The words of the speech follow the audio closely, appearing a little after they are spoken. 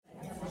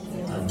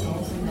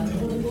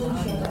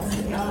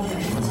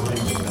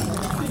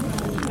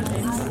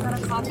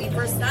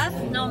waiting for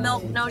Seth. No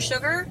milk, no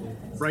sugar.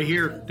 Right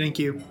here. Thank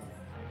you.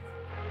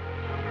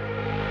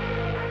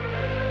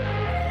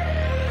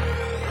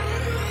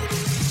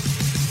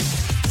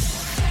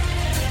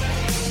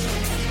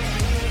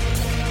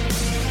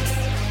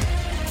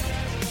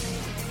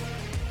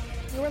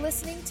 You're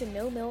listening to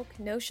No Milk,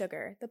 No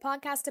Sugar, the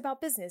podcast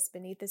about business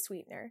beneath the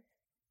sweetener.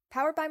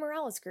 Powered by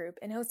Morales Group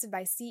and hosted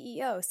by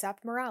CEO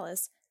Seth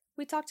Morales,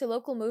 we talk to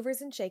local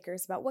movers and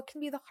shakers about what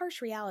can be the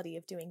harsh reality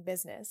of doing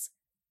business.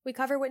 We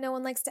cover what no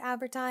one likes to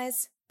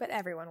advertise, but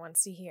everyone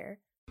wants to hear.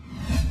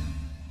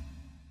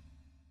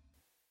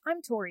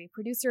 I'm Tori,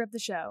 producer of the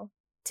show.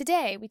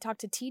 Today, we talk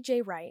to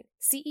TJ Wright,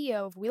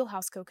 CEO of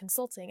Wheelhouse Co.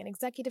 Consulting and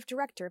Executive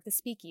Director of The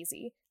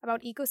Speakeasy,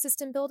 about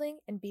ecosystem building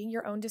and being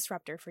your own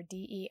disruptor for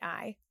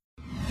DEI.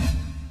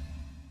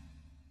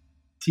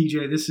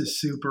 TJ, this is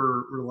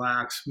super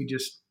relaxed. We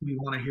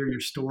want to hear your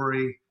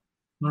story,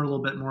 learn a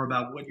little bit more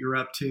about what you're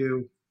up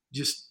to.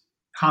 Just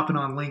hopping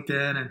on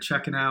LinkedIn and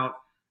checking out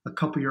a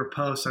couple of your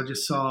posts. I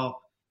just saw,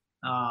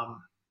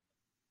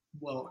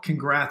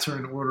 congrats are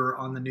in order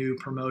on the new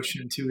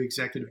promotion to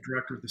Executive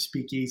Director of The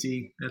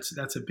Speakeasy.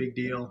 That's a big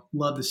deal.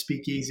 Love The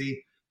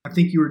Speakeasy. I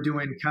think you were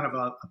doing kind of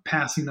a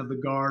passing of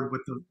the guard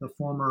with the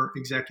former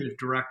Executive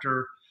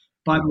Director.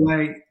 By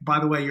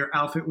the way, your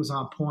outfit was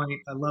on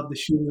point. I love the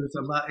shoes.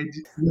 I love it.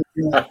 You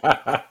look good.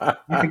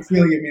 I can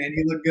feel you, man.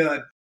 You look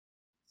good.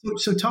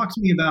 So talk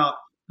to me about,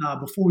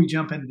 before we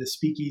jump into the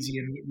Speakeasy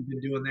and what you've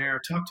been doing there,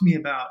 talk to me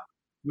about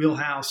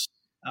Wheelhouse,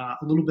 a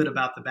little bit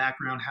about the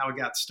background, how it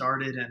got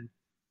started, and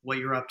what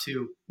you're up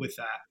to with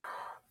that.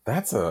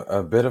 That's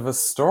a bit of a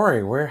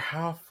story.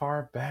 How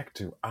far back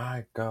do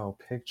I go?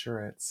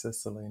 Picture at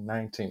Sicily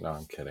 19. No,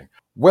 I'm kidding.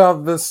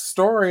 Well, the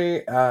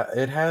story,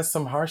 it has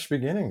some harsh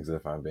beginnings,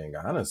 if I'm being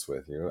honest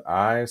with you.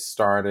 I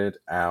started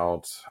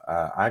out,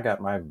 I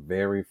got my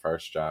very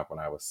first job when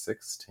I was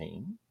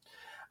 16,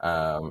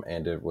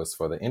 and it was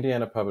for the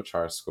Indiana Public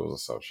Charter Schools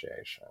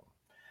Association.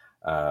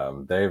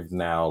 They've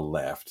now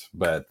left,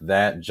 but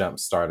that jump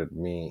started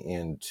me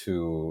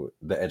into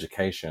the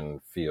education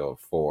field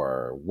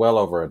for well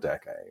over a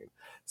decade.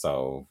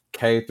 So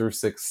K through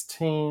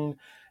 16.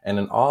 And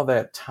in all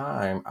that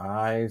time,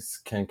 I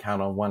can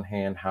count on one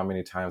hand how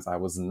many times I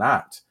was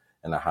not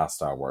in a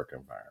hostile work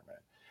environment.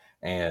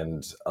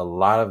 And a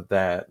lot of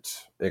that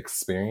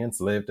experience,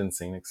 lived and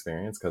seen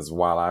experience, because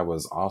while I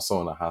was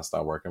also in a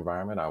hostile work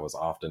environment, I was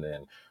often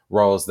in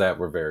roles that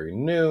were very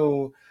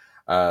new,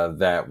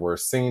 that were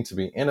seen to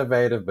be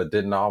innovative, but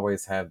didn't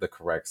always have the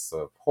correct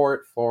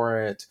support for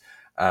it.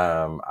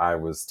 I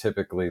was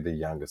typically the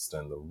youngest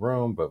in the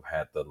room, but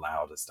had the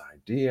loudest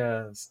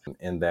ideas.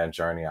 In that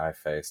journey, I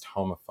faced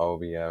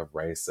homophobia,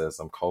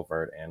 racism,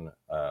 covert and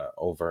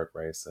overt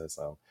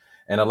racism,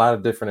 and a lot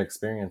of different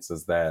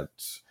experiences that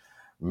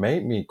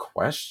made me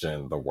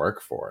question the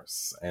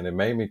workforce, and it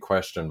made me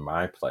question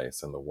my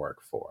place in the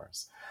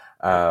workforce.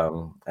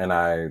 And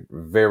I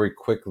very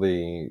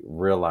quickly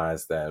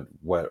realized that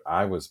what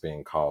I was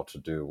being called to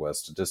do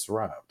was to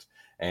disrupt,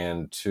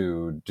 and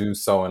to do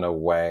so in a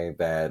way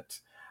that,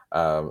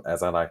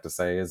 as I like to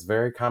say, is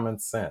very common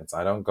sense.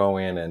 I don't go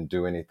in and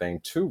do anything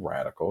too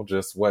radical,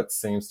 just what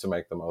seems to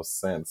make the most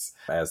sense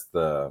as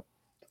the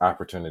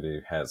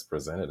opportunity has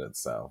presented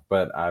itself.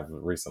 But I've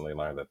recently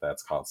learned that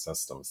that's called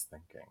systems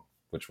thinking,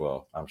 which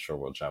I'm sure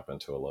we'll jump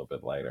into a little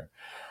bit later.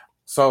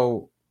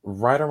 So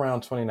right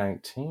around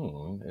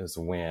 2019 is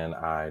when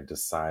I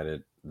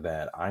decided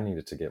that I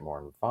needed to get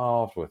more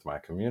involved with my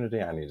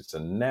community. I needed to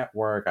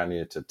network. I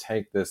needed to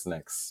take this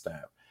next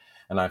step.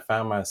 And I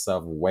found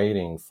myself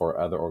waiting for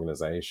other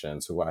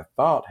organizations who I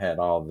thought had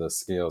all the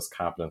skills,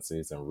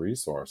 competencies, and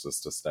resources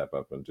to step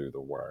up and do the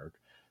work,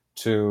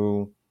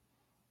 to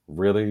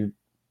really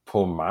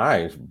pull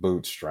my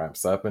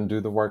bootstraps up and do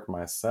the work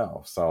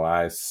myself. So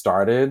I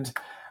started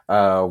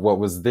what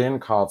was then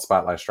called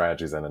Spotlight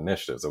Strategies and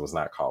Initiatives. It was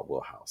not called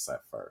Wheelhouse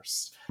at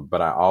first,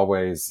 but I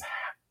always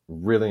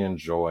really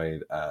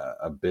enjoyed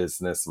a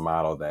business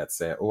model that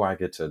said, oh, I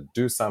get to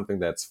do something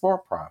that's for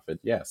profit,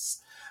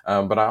 yes,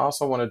 but I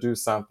also want to do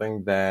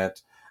something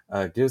that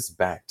gives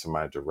back to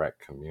my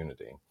direct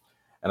community.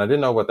 And I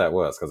didn't know what that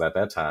was, because at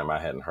that time I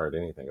hadn't heard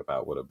anything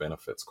about what a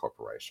benefits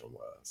corporation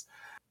was.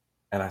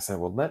 And I said,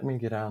 well, let me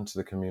get out into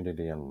the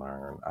community and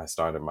learn. I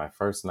started my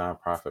first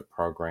nonprofit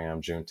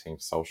program,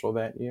 Juneteenth Social,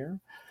 that year.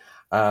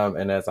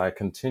 And as I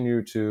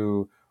continued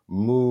to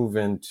move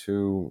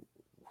into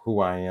who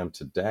I am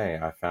today,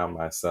 I found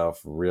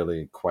myself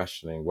really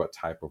questioning what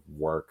type of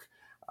work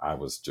I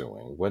was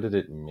doing. What did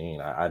it mean?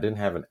 I didn't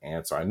have an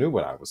answer. I knew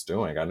what I was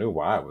doing. I knew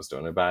why I was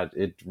doing it, but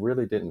it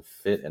really didn't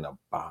fit in a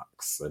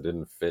box. It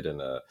didn't fit in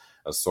a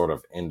sort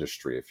of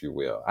industry, if you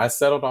will. I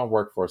settled on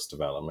workforce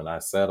development. I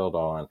settled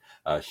on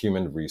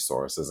human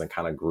resources and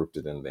kind of grouped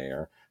it in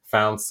there.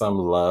 Found some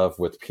love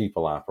with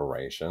people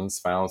operations,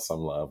 found some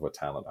love with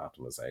talent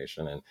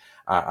optimization. And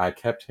I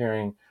kept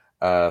hearing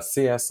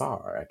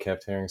CSR. I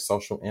kept hearing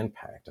social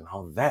impact, and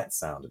all that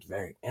sounded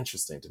very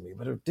interesting to me,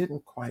 but it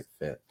didn't quite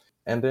fit.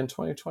 And then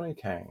 2020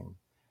 came,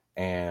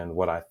 and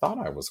what I thought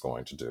I was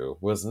going to do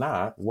was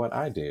not what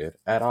I did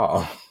at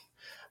all.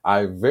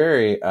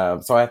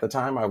 So at the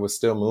time I was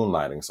still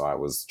moonlighting. So I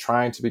was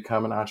trying to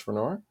become an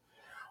entrepreneur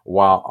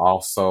while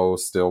also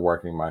still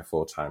working my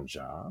full-time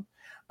job.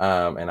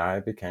 And I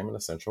became an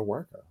essential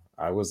worker.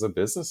 I was a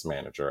business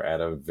manager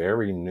at a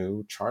very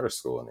new charter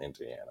school in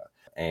Indiana.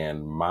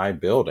 And my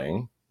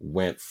building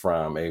went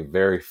from a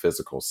very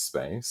physical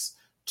space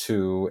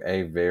to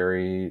a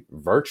very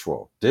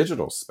virtual,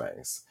 digital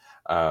space,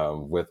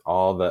 with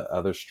all the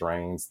other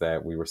strains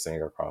that we were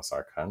seeing across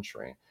our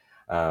country.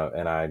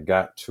 And I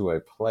got to a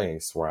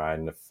place where I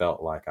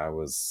felt like I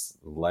was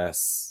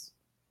less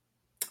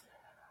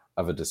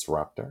of a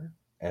disruptor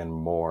and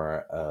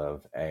more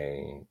of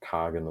a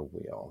cog in the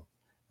wheel.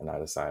 And I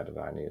decided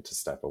I needed to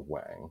step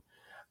away,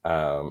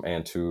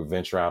 and to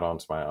venture out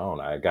onto my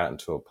own. I had gotten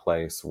to a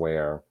place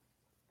where,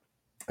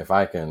 if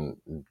I can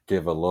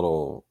give a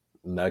little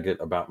nugget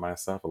about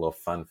myself, a little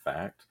fun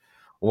fact,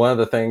 one of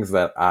the things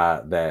that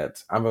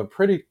I'm a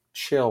pretty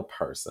chill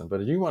person,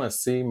 but if you want to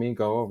see me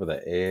go over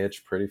the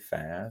edge pretty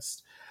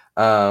fast,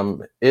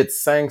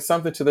 it's saying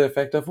something to the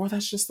effect of, well,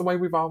 that's just the way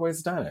we've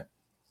always done it.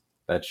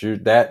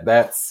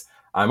 That's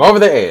I'm over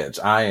the edge.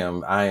 I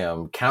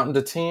am counting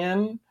to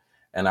 10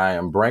 and I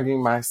am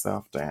bringing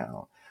myself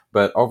down.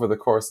 But over the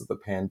course of the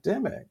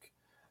pandemic,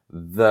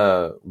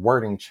 the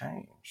wording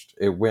changed.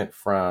 It went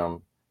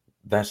from,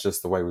 that's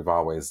just the way we've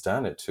always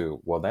done it,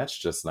 to, well, that's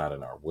just not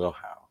in our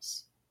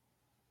wheelhouse.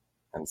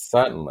 And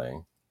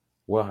suddenly,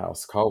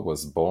 Wheelhouse Code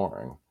was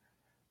born,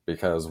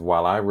 because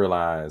while I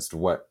realized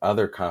what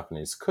other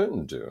companies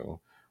couldn't do,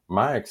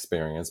 my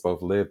experience,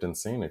 both lived and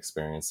seen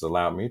experience,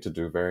 allowed me to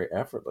do very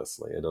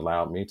effortlessly. It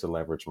allowed me to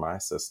leverage my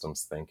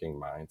systems thinking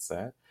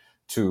mindset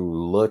to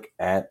look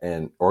at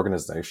an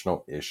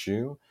organizational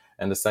issue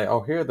and to say,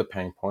 oh, here are the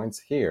pain points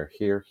here,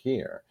 here,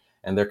 here.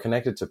 And they're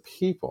connected to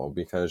people,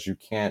 because you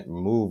can't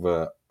move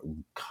a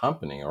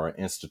company or an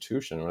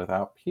institution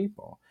without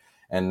people.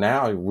 And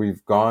now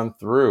we've gone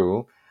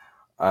through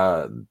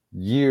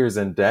years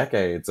and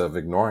decades of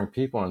ignoring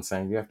people and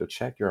saying you have to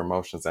check your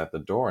emotions at the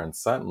door. And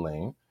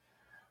suddenly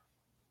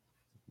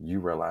you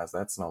realize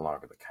that's no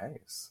longer the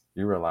case.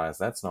 You realize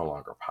that's no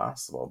longer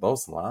possible.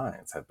 Those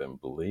lines have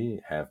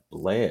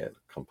bled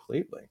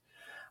completely.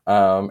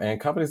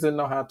 And companies didn't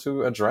know how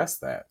to address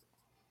that.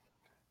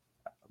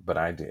 But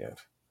I did.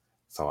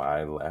 So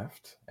I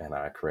left and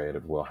I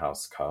created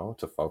Wheelhouse Co.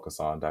 to focus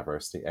on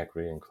diversity,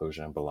 equity,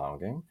 inclusion, and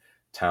belonging,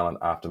 talent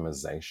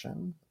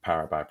optimization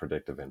powered by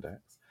Predictive Index,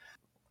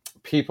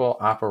 people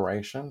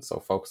operations, so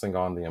focusing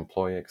on the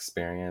employee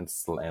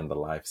experience and the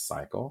life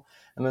cycle,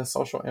 and then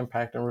social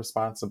impact and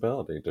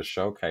responsibility to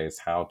showcase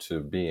how to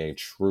be a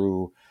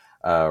true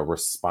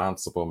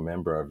responsible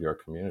member of your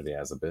community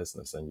as a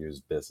business and use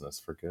business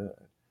for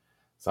good.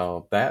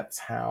 So that's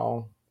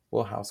how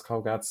Wheelhouse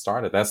Co. got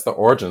started. That's the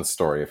origin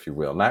story, if you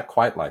will. Not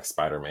quite like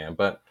Spider-Man,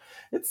 but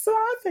it's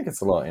I think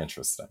it's a little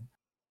interesting.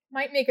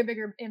 Might make a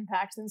bigger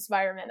impact than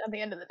Spider-Man at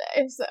the end of the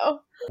day.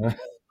 So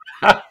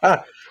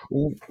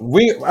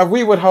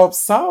we would hope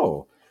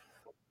so.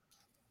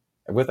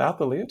 Without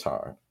the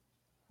leotard.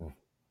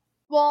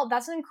 Well,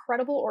 that's an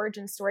incredible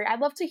origin story. I'd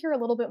love to hear a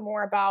little bit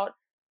more about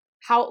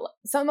how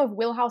some of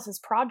Wheelhouse's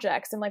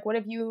projects and like what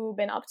have you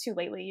been up to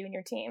lately, you and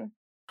your team?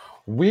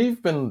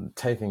 We've been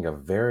taking a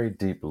very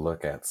deep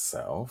look at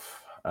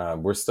self.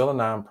 We're still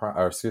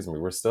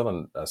we're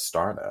still a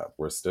startup.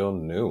 We're still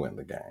new in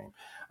the game.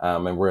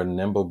 And we're a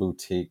nimble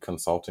boutique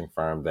consulting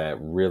firm that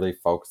really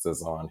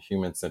focuses on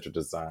human-centered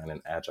design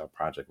and agile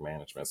project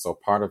management. So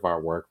part of our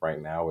work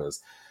right now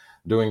is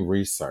doing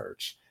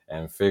research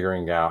and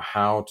figuring out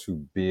how to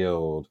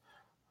build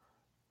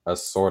a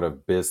sort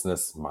of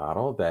business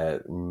model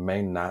that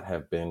may not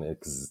have been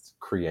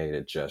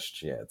created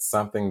just yet.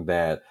 Something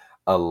that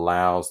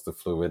allows the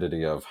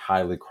fluidity of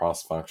highly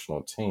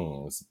cross-functional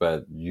teams,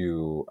 but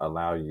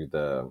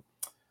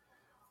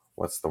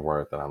what's the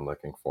word that I'm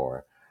looking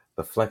for?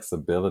 The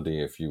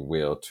flexibility, if you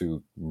will,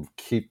 to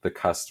keep the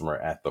customer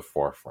at the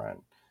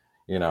forefront.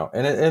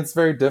 And it's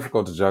very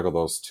difficult to juggle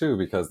those two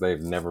because they've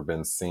never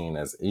been seen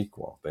as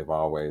equal. They've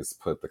always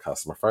put the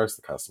customer first.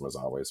 The customer's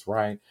always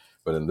right.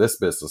 But in this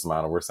business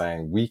model, we're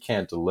saying we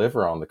can't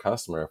deliver on the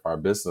customer if our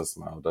business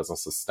model doesn't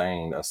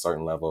sustain a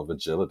certain level of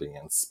agility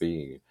and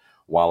speed,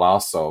 while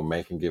also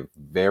making it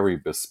very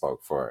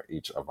bespoke for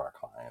each of our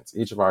clients.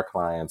 Each of our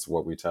clients,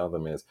 what we tell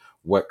them is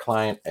what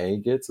client A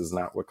gets is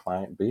not what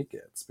client B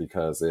gets,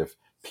 because if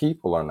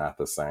people are not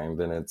the same,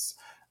 then it's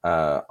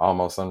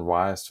almost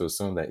unwise to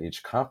assume that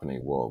each company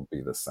will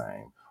be the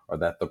same or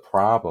that the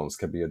problems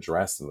can be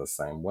addressed in the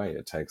same way.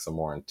 It takes a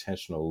more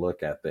intentional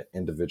look at the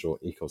individual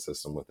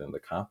ecosystem within the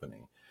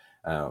company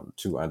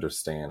to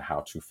understand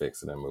how to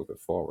fix it and move it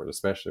forward,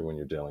 especially when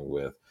you're dealing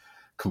with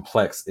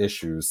complex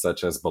issues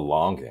such as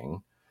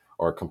belonging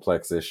or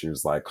complex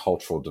issues like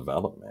cultural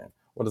development.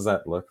 What does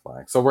that look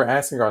like? So we're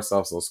asking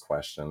ourselves those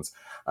questions.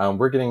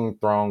 We're getting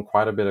thrown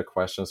quite a bit of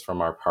questions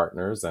from our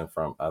partners and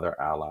from other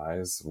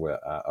allies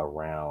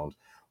around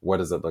what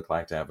does it look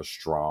like to have a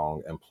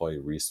strong employee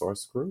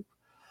resource group?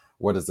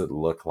 What does it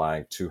look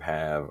like to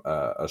have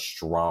a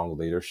strong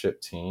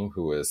leadership team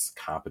who is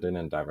competent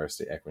in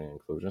diversity, equity, and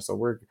inclusion? So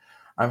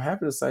I'm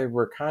happy to say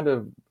we're kind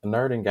of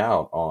nerding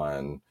out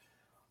on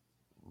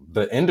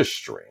the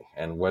industry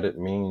and what it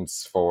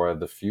means for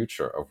the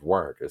future of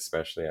work,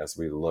 especially as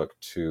we look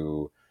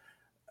to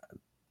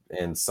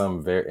in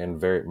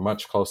very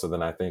much closer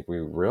than I think we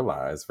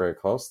realize very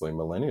closely,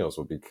 millennials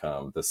will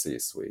become the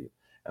C-suite.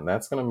 And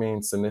that's going to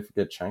mean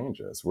significant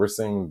changes. We're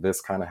seeing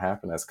this kind of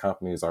happen as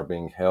companies are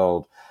being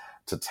held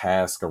to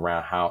task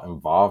around how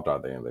involved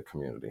are they in the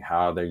community,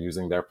 how they're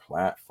using their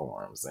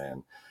platforms.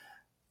 And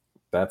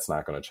that's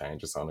not going to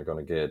change. It's only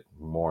going to get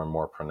more and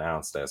more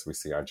pronounced as we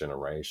see our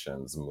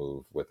generations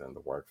move within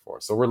the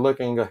workforce. So we're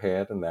looking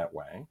ahead in that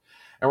way.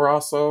 And we're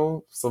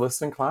also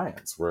soliciting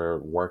clients. We're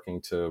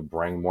working to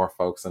bring more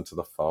folks into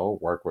the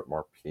fold, work with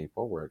more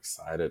people. We're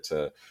excited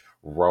to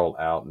roll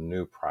out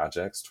new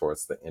projects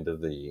towards the end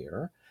of the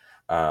year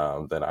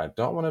that I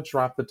don't want to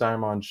drop the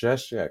dime on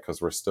just yet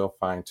because we're still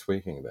fine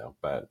tweaking them.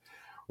 But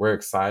we're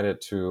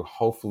excited to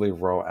hopefully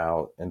roll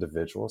out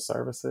individual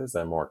services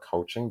and more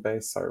coaching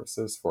based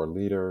services for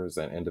leaders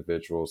and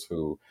individuals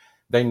who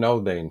they know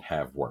they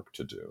have work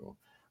to do.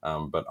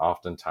 But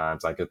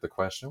oftentimes I get the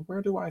question,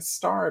 where do I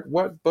start?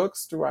 What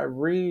books do I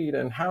read?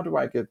 And how do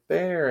I get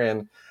there?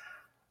 And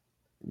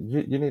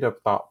you need a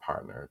thought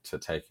partner to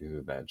take you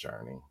through that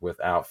journey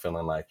without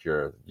feeling like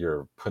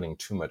you're putting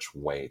too much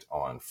weight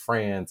on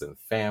friends and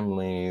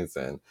families,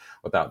 and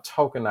without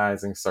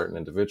tokenizing certain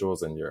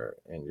individuals in your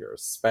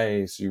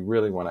space. You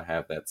really want to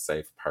have that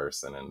safe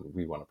person, and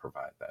we want to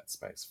provide that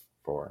space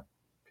for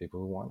people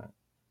who want it.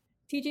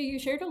 TJ, you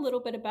shared a little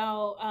bit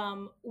about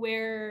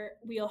where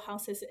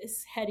Wheelhouse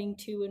is heading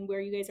to and where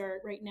you guys are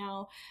right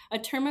now. A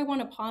term I want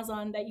to pause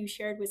on that you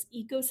shared was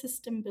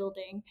ecosystem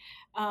building.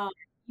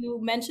 You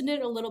mentioned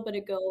it a little bit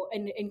ago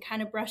and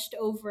kind of brushed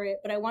over it,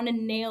 but I want to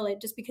nail it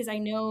just because I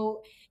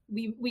know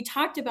we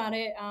talked about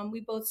it. We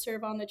both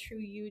serve on the True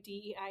U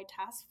DEI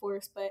task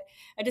force, but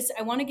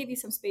I want to give you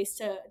some space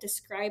to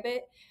describe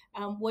it.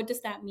 What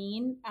does that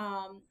mean?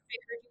 I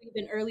heard you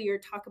even earlier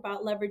talk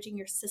about leveraging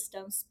your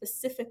systems,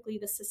 specifically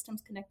the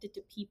systems connected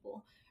to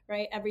people,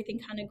 right? Everything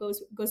kind of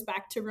goes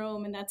back to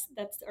Rome, and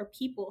that's our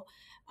people.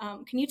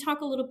 Can you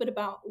talk a little bit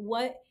about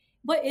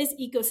what is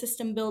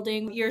ecosystem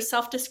building? You're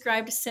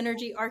self-described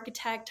synergy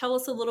architect. Tell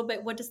us a little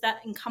bit, what does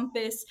that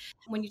encompass?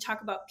 When you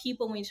talk about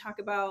people, when you talk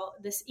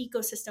about this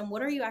ecosystem,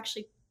 what are you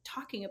actually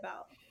talking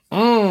about?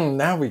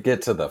 Now we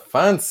get to the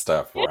fun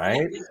stuff,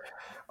 right?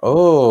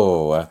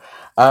 Oh,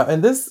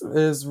 and this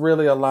is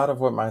really a lot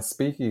of what my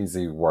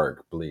speakeasy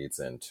work bleeds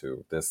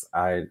into.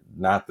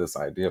 Not this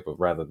idea, but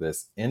rather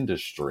this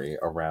industry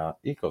around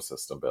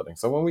ecosystem building.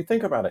 So when we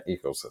think about an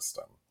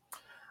ecosystem,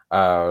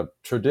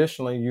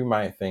 traditionally, you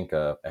might think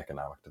of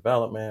economic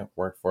development,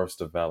 workforce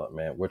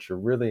development. What you're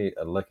really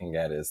looking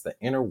at is the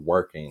inner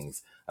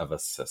workings of a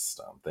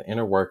system, the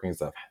inner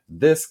workings of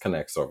this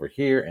connects over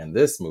here and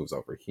this moves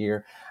over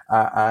here.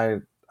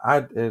 I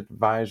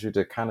advise you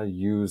to kind of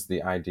use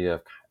the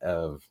idea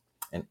of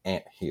an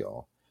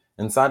anthill.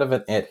 Inside of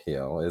an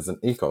anthill is an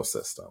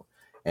ecosystem,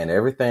 and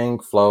everything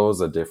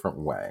flows a different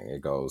way.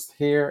 It goes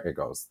here, it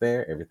goes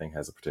there, everything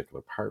has a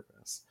particular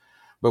purpose.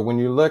 But when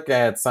you look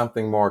at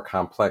something more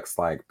complex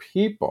like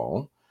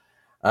people,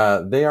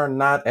 they are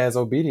not as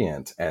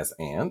obedient as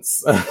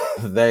ants.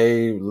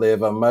 They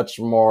live a much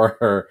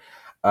more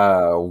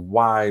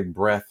wide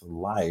breadth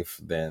life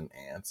than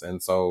ants.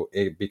 And so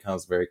it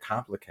becomes very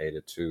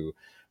complicated to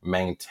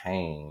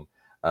maintain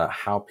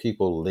how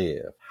people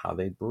live, how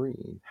they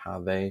breathe,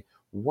 how they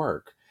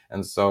work.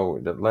 And so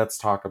let's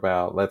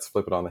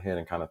flip it on the head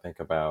and kind of think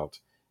about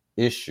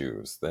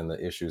issues than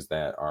the issues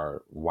that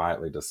are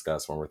widely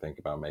discussed when we're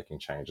thinking about making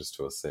changes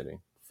to a city.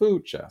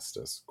 Food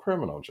justice,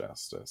 criminal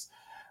justice,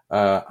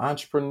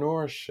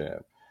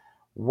 entrepreneurship,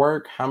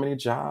 work, how many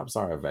jobs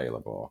are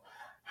available,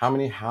 how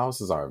many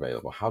houses are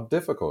available, how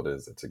difficult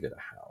is it to get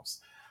a house,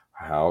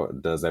 how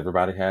does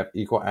everybody have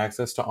equal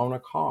access to own a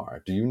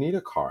car? Do you need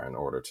a car in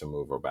order to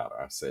move about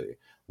our city?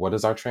 What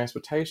does our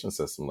transportation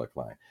system look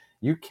like?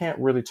 You can't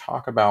really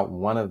talk about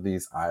one of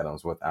these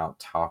items without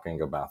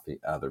talking about the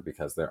other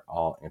because they're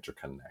all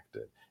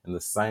interconnected in the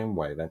same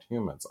way that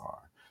humans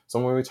are. So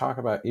when we talk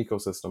about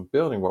ecosystem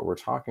building, what we're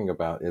talking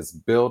about is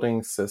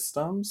building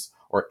systems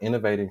or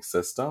innovating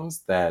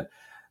systems that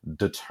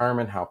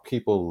determine how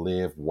people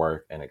live,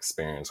 work, and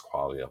experience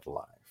quality of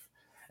life.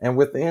 And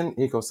within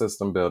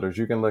ecosystem builders,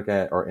 you can look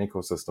at, or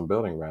ecosystem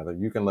building rather,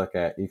 you can look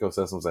at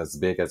ecosystems as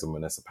big as a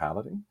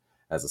municipality,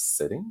 as a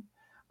city.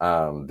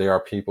 There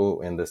are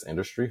people in this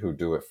industry who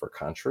do it for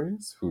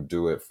countries, who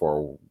do it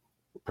for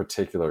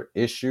particular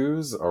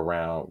issues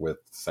around with,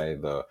 say,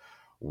 the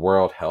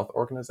World Health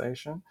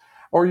Organization.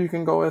 Or you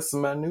can go as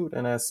minute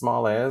and as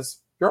small as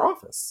your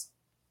office.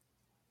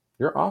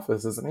 Your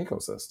office is an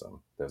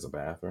ecosystem. There's a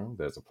bathroom,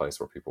 there's a place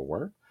where people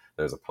work,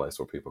 there's a place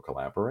where people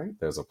collaborate,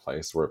 there's a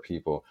place where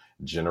people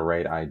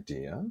generate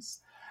ideas,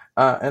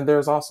 and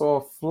there's also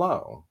a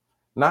flow,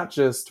 not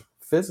just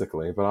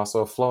physically, but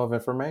also a flow of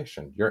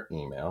information, your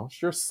emails,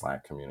 your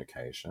Slack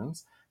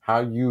communications, how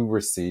you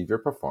receive your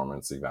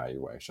performance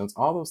evaluations.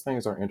 All those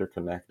things are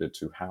interconnected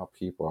to how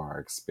people are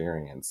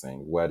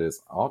experiencing what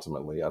is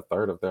ultimately a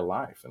third of their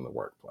life in the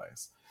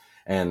workplace.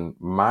 And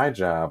my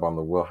job on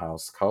the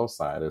Wheelhouse Co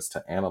side is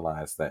to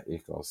analyze that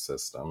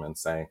ecosystem and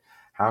say,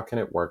 how can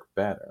it work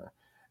better?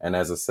 And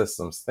as a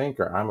systems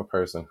thinker, I'm a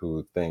person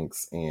who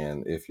thinks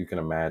in, if you can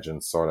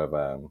imagine, sort of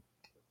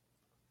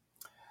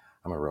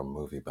I'm a real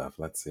movie buff.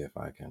 Let's see if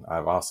I can.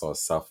 I've also a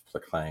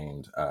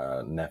self-proclaimed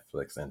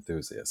Netflix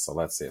enthusiast. So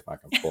let's see if I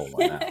can pull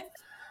one out.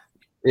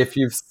 If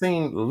you've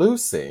seen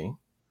Lucy,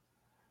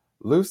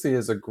 Lucy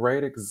is a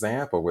great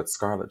example with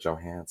Scarlett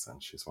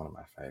Johansson. She's one of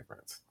my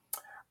favorites.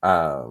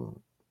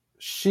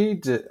 She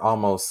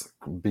almost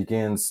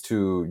begins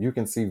to, you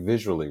can see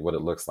visually what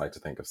it looks like to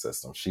think of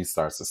systems. She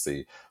starts to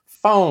see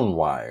phone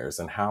wires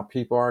and how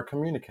people are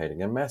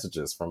communicating and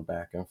messages from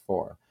back and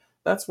forth.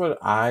 That's what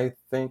I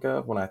think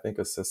of when I think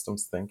of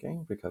systems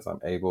thinking, because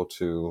I'm able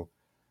to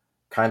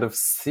kind of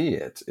see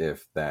it,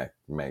 if that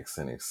makes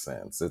any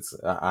sense.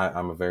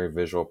 I'm a very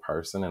visual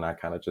person, and I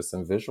kind of just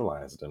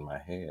visualize it in my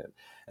head.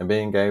 And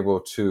being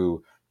able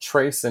to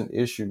trace an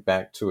issue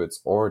back to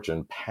its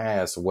origin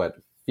past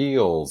what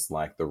feels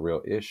like the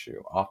real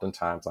issue.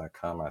 Oftentimes I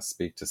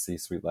speak to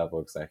C-suite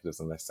level executives,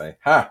 and they say,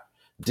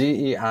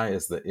 DEI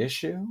is the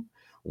issue.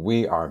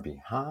 We are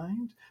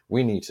behind.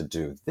 We need to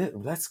do this.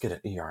 Let's get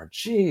an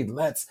ERG.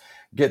 Let's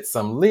get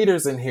some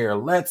leaders in here.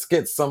 Let's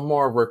get some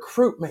more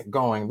recruitment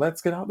going.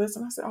 Let's get all this.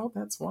 And I say, oh,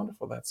 that's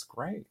wonderful. That's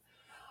great.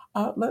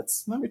 Let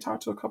me talk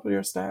to a couple of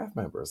your staff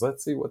members.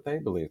 Let's see what they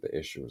believe the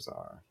issues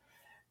are.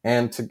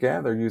 And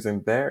together,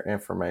 using their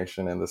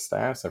information and the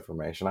staff's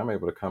information, I'm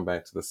able to come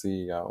back to the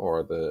CEO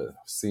or the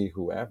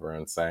whoever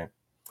and say,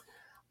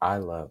 I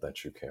love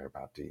that you care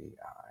about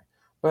DEI,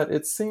 but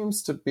it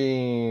seems to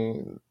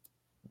be,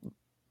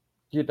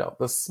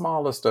 the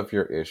smallest of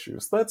your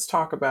issues. Let's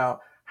talk about,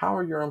 how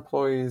are your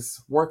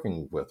employees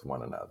working with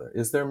one another?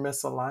 Is there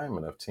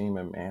misalignment of team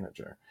and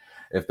manager?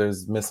 If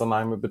there's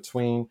misalignment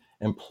between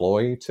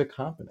employee to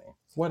company,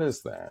 what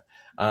is that?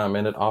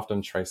 And it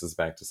often traces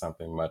back to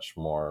something much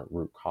more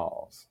root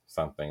cause,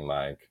 something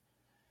like,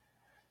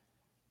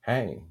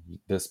 hey,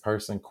 this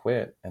person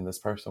quit and this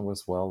person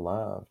was well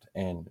loved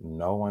and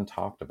no one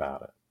talked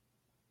about it.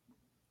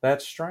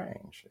 That's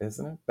strange,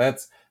 isn't it?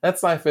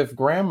 That's like if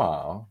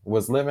grandma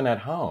was living at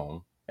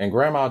home and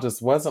grandma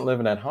just wasn't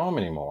living at home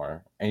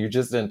anymore and you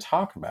just didn't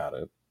talk about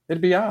it,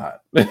 it'd be odd.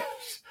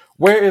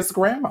 Where is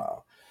grandma?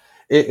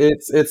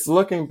 It's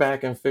looking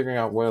back and figuring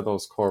out where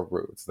those core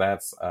roots.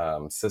 That's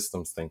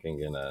systems thinking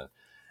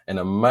in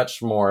a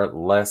much more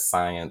less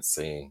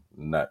sciencey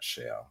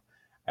nutshell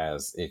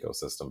as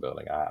ecosystem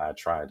building. I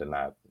try to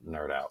not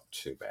nerd out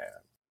too bad.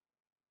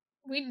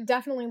 We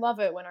definitely love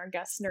it when our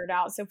guests nerd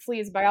out, so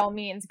please, by all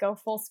means, go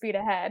full speed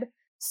ahead.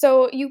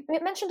 So you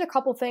mentioned a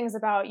couple things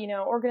about,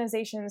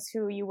 organizations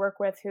who you work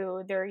with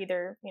who they're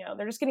either,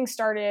 they're just getting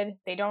started,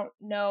 they don't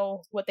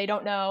know what they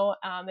don't know,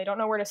 they don't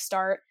know where to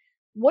start.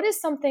 What is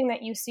something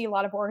that you see a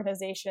lot of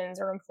organizations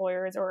or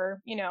employers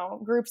or,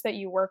 groups that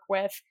you work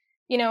with,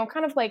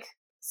 kind of like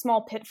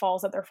small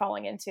pitfalls that they're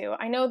falling into?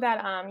 I know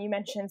that you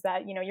mentioned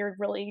that, you're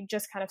really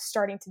just kind of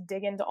starting to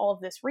dig into all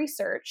of this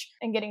research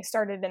and getting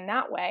started in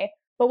that way.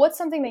 But what's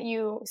something that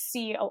you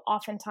see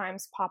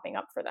oftentimes popping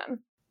up for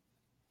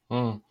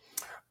them?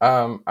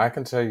 I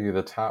can tell you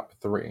the top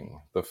 3.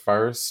 The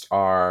first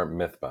are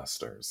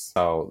Mythbusters.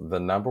 So the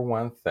number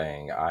one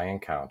thing I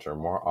encounter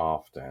more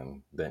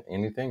often than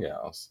anything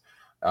else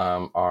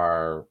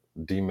are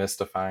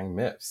demystifying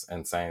myths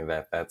and saying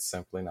that that's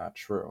simply not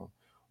true.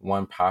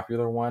 One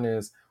popular one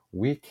is,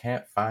 we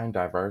can't find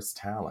diverse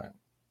talent.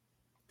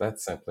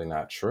 That's simply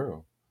not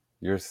true.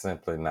 You're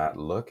simply not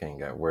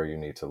looking at where you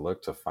need to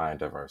look to find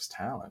diverse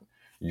talent.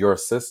 Your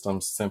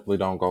systems simply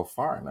don't go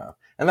far enough.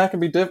 And that can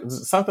be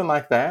something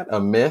like that, a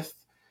myth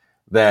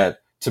that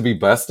to be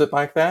busted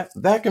like that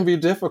can be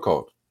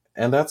difficult.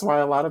 And that's why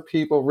a lot of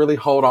people really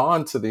hold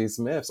on to these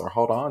myths, or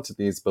hold on to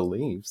these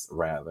beliefs,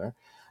 rather,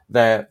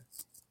 that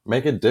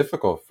make it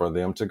difficult for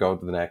them to go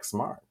to the next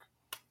mark.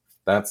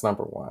 That's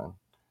number 1.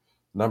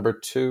 Number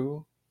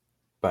 2,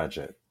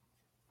 budget.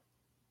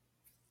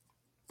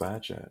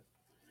 Budget.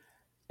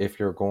 If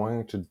you're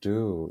going to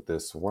do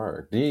this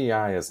work,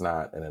 DEI is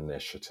not an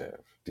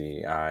initiative.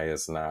 DEI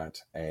is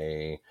not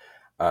a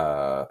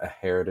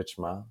Heritage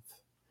Month.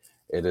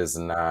 It is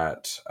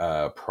not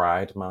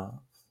Pride Month.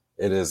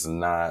 It is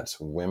not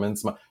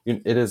Women's Month.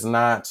 It is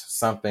not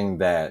something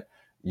that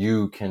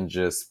you can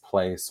just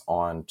place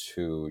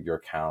onto your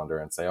calendar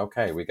and say,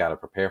 okay, we got to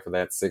prepare for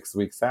that 6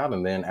 weeks out.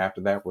 And then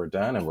after that, we're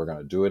done and we're going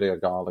to do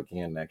it all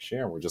again next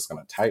year. And we're just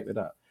going to tighten it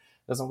up.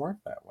 It doesn't work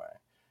that way.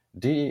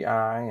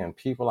 DEI and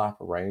people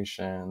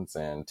operations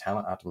and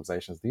talent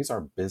optimizations, these are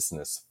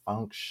business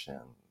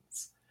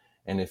functions.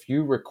 And if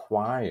you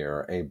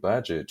require a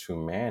budget to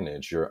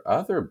manage your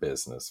other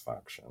business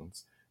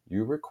functions,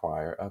 you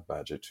require a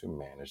budget to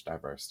manage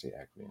diversity,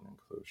 equity, and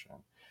inclusion.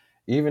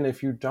 Even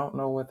if you don't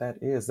know what that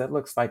is, that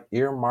looks like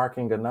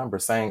earmarking a number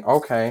saying,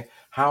 okay,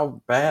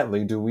 how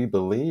badly do we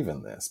believe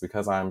in this?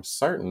 Because I'm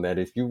certain that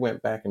if you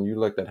went back and you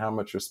looked at how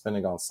much you're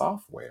spending on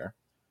software,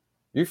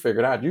 you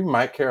figured out you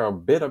might care a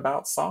bit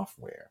about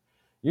software.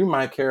 You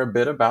might care a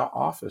bit about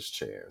office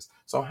chairs.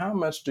 So how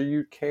much do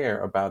you care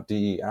about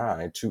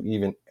DEI to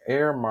even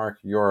earmark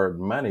your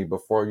money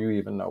before you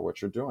even know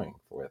what you're doing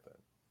with it?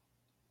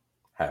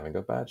 Having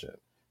a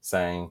budget,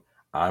 saying,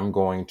 I'm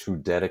going to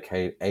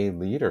dedicate a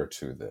leader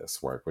to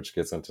this work, which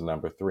gets into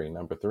number 3.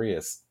 Number 3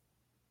 is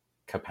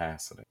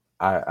capacity.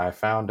 I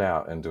found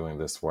out in doing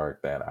this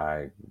work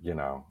that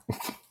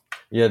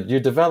you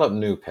develop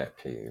new pet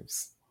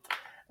peeves.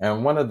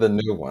 And one of the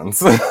new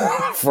ones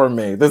for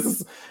me, this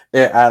is,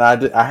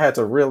 and I had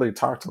to really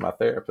talk to my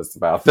therapist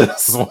about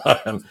this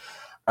one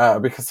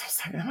because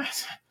I was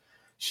like,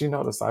 she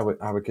noticed I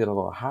would get a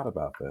little hot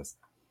about this.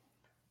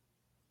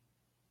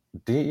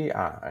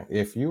 DEI,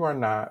 if you are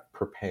not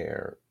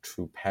prepared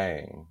to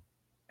pay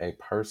a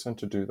person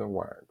to do the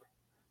work,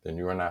 then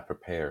you are not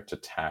prepared to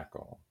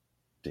tackle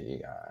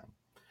DEI.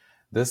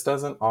 This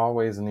doesn't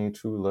always need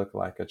to look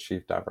like a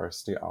chief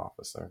diversity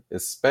officer,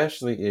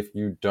 especially if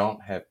you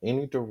don't have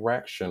any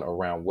direction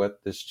around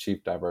what this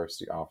chief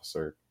diversity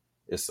officer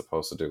is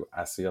supposed to do.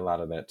 I see a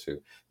lot of that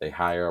too. They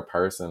hire a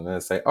person and they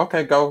say,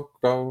 okay, go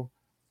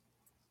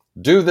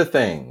do the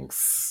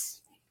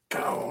things.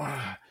 Go.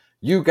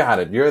 You got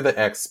it. You're the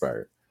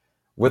expert.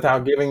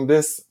 Without giving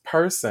this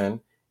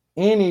person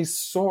any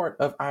sort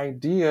of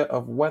idea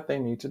of what they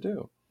need to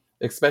do.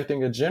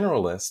 Expecting a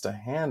generalist to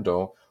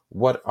handle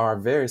what are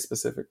very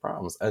specific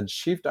problems. A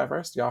chief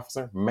diversity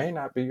officer may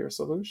not be your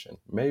solution.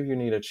 Maybe you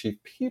need a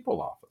chief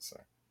people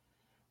officer.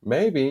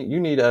 Maybe you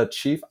need a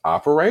chief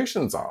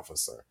operations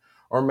officer.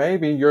 Or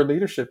maybe your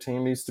leadership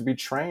team needs to be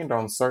trained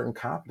on certain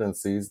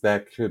competencies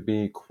that could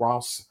be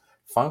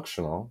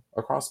cross-functional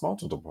across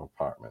multiple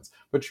departments.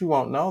 But you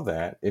won't know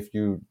that if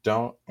you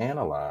don't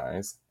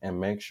analyze and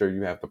make sure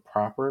you have the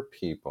proper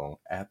people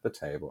at the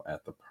table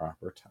at the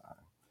proper time.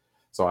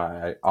 So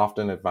I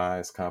often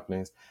advise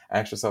companies,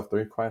 ask yourself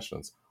 3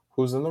 questions.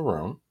 Who's in the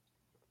room?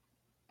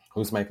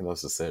 Who's making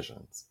those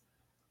decisions?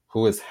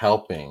 Who is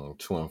helping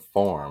to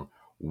inform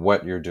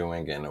what you're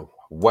doing and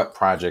what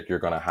project you're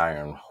going to hire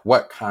and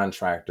what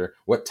contractor,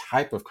 what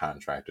type of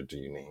contractor do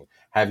you need?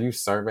 Have you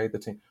surveyed the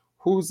team?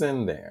 Who's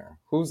in there?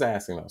 Who's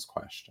asking those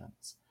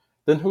questions?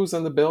 Then who's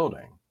in the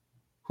building?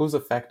 Who's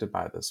affected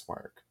by this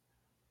work?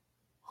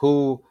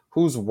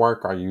 Whose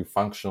work are you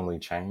functionally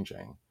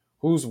changing?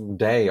 Whose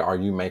day are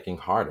you making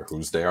harder?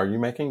 Whose day are you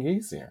making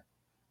easier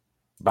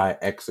by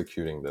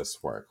executing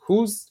this work?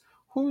 Whose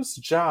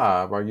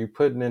job are you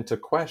putting into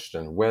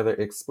question, whether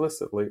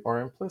explicitly or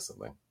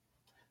implicitly?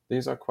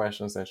 These are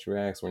questions that you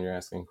ask when you're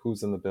asking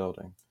who's in the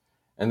building.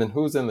 And then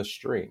who's in the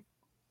street?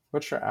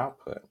 What's your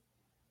output?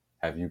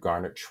 Have you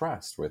garnered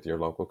trust with your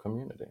local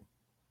community?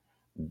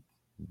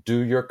 Do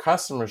your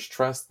customers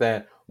trust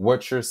that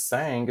what you're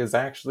saying is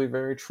actually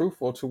very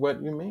truthful to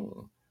what you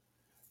mean?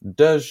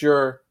 Does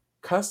your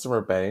customer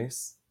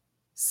base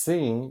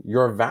see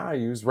your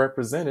values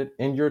represented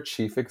in your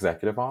chief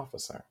executive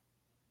officer?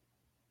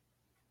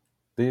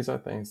 These are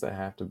things that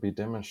have to be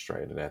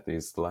demonstrated at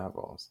these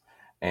levels.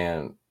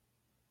 And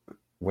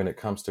when it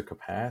comes to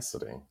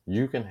capacity,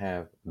 you can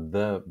have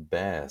the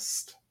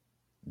best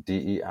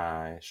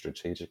DEI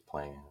strategic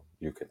plan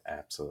you could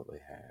absolutely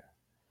have.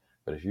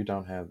 But if you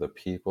don't have the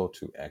people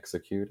to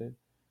execute it,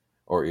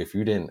 or if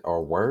you didn't,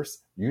 or worse,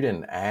 you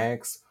didn't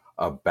ask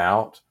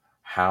about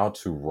how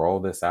to roll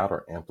this out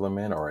or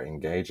implement or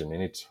engage in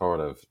any sort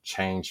of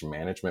change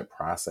management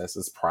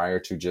processes prior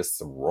to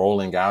just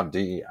rolling out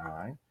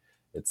DEI,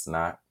 it's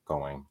not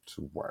going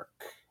to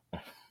work.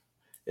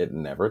 It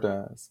never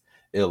does.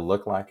 It'll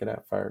look like it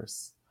at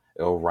first.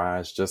 It'll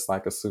rise just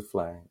like a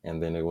souffle,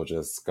 and then it will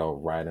just go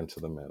right into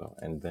the middle,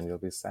 and then you'll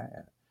be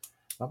sad.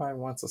 Nobody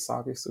wants a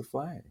soggy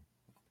souffle.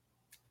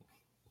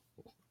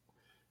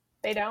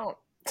 They don't.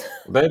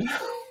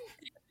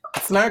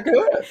 It's not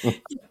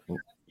good.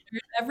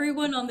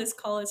 Everyone on this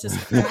call is just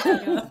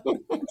cracking up. We're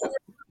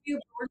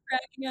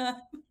cracking up.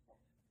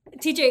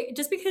 TJ,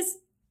 just because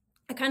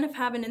I kind of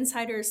have an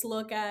insider's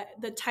look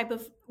at the type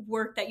of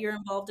work that you're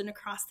involved in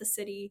across the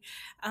city,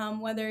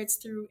 whether it's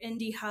through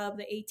Indie Hub,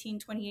 the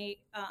 1828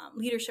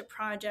 Leadership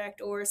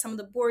Project, or some of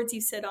the boards you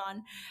sit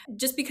on.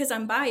 Just because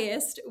I'm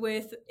biased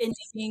with Indy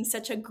being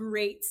such a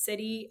great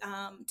city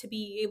to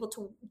be able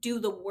to do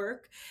the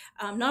work,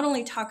 not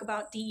only talk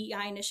about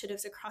DEI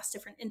initiatives across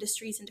different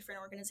industries and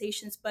different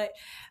organizations, but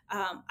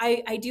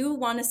I do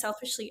want to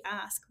selfishly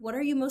ask, what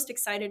are you most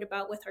excited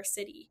about with our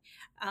city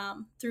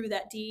through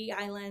that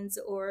DEI lens,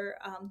 or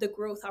the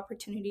growth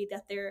opportunity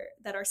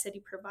that our city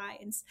provides,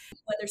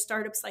 whether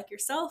startups like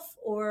yourself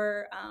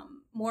or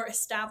more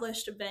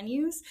established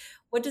venues?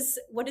 What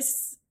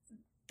is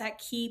that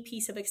key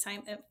piece of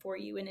excitement for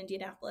you in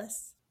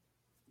Indianapolis?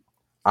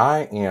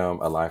 I am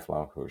a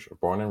lifelong Hoosier,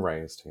 born and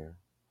raised here.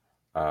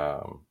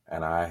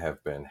 And I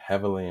have been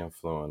heavily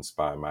influenced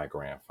by my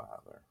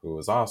grandfather, who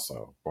was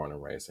also born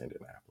and raised in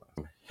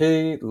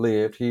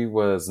Indianapolis. He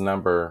was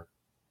number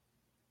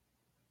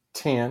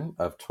 10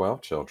 of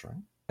 12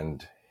 children.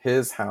 And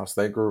his house,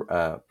 they grew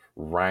up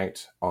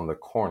right on the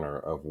corner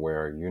of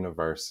where the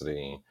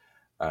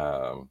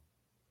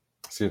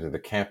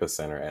campus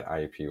center at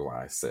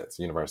IUPUI sits,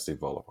 University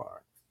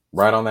Boulevard.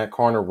 Right on that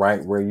corner,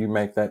 right where you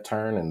make that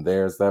turn, and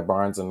there's that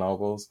Barnes and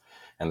Nobles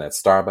and that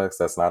Starbucks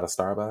that's not a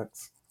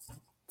Starbucks.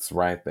 It's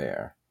right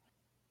there.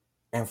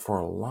 And for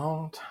a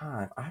long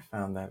time, I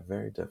found that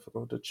very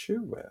difficult to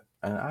chew with.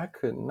 And I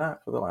could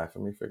not for the life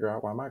of me figure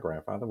out why my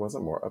grandfather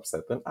wasn't more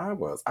upset than I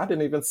was. I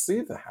didn't even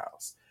see the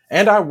house.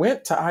 And I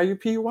went to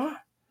IUPUI.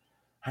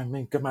 I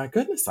mean, my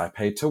goodness, I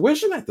paid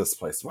tuition at this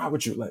place. Why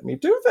would you let me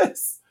do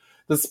this?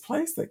 This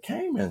place that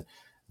came and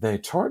they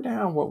tore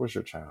down what was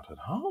your childhood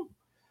home.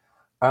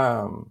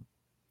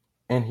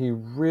 And he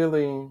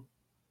really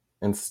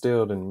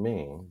instilled in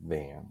me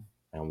then,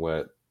 and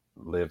what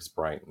lives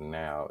bright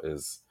now,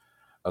 is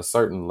a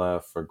certain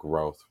love for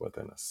growth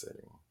within a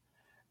city,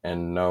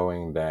 and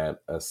knowing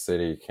that a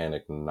city can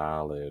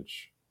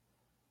acknowledge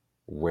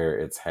where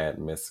it's had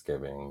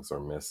misgivings or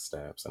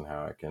missteps and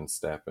how it can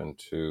step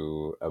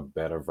into a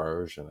better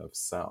version of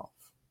self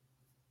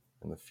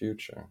in the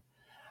future.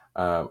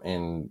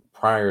 And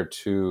prior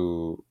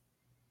to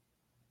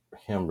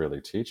him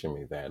really teaching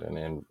me that, and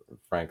then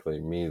frankly,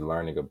 me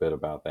learning a bit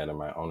about that in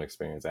my own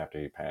experience after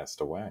he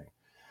passed away,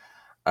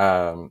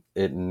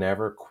 it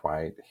never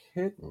quite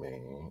hit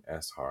me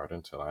as hard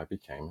until I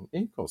became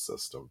an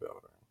ecosystem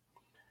builder.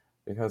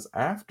 Because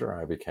after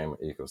I became an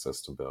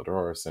ecosystem builder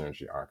or a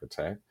synergy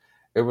architect,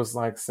 it was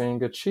like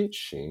seeing a cheat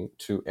sheet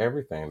to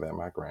everything that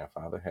my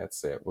grandfather had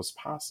said was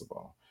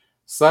possible.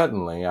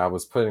 Suddenly, I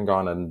was putting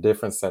on a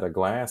different set of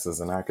glasses,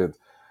 and I could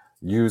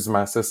use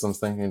my systems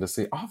thinking to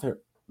see,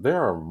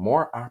 there are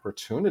more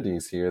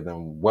opportunities here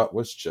than what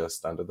was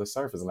just under the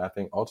surface. And I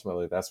think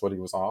ultimately that's what he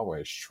was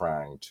always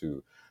trying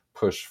to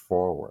push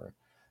forward,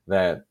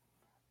 that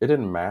it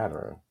didn't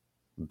matter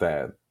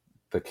that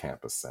the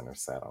campus center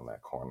sat on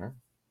that corner,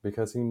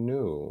 because he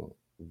knew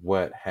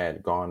what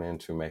had gone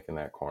into making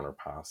that corner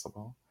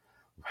possible,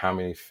 how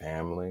many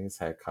families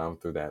had come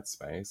through that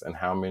space, and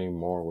how many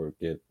more would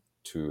get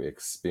to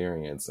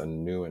experience a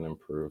new and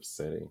improved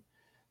city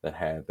that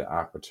had the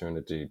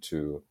opportunity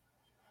to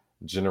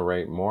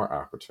generate more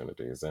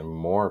opportunities and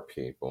more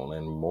people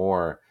and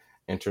more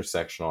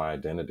intersectional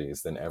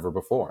identities than ever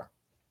before,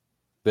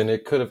 than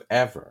it could have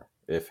ever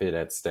if it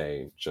had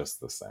stayed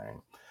just the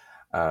same.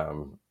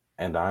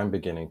 And I'm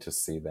beginning to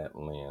see that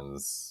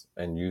lens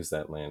and use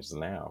that lens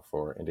now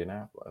for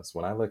Indianapolis.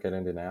 When I look at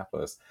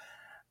Indianapolis,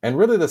 and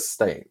really the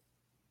state,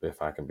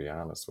 if I can be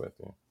honest with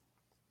you,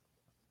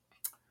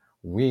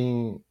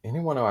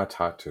 anyone who I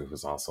talk to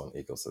who's also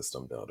an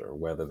ecosystem builder,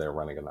 whether they're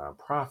running a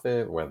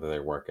nonprofit, whether they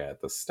work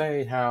at the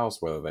State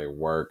House, whether they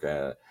work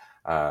at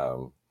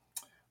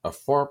a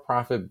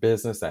for-profit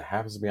business that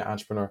happens to be an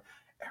entrepreneur,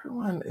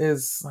 everyone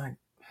is like,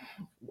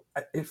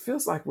 it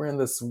feels like we're in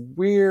this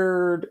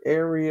weird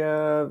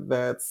area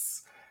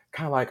that's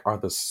kind of like, are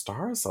the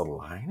stars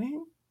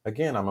aligning?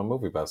 Again, I'm a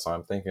movie buff, so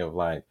I'm thinking of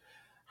like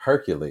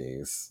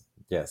Hercules.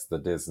 Yes, the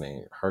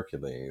Disney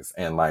Hercules.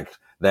 And like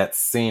that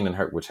scene in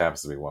which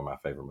happens to be one of my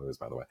favorite movies,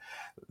 by the way.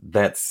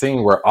 That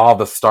scene where all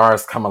the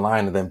stars come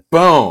aligned and then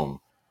boom,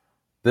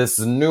 this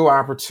new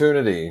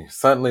opportunity.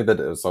 Suddenly,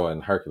 so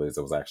in Hercules,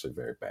 it was actually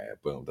very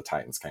bad. Boom, the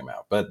Titans came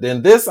out. But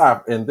then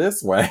in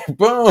this way,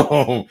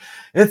 boom,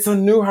 it's a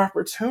new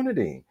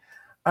opportunity.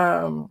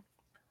 And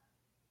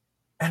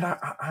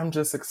I'm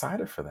just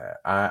excited for that.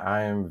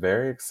 I am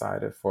very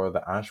excited for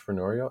the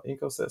entrepreneurial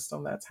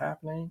ecosystem that's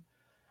happening.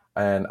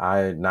 And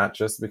not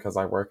just because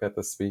I work at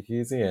the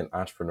Speakeasy and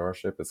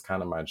entrepreneurship is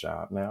kind of my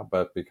job now,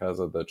 but because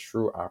of the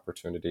true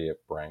opportunity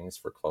it brings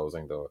for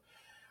closing the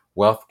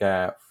wealth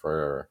gap,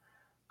 for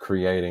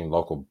creating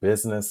local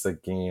business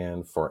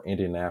again, for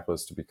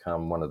Indianapolis to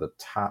become one of the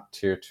top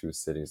tier 2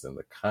 cities in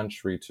the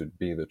country, to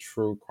be the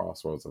true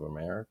crossroads of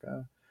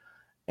America,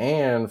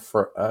 and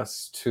for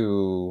us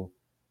to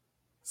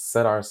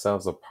set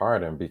ourselves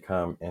apart and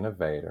become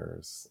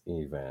innovators,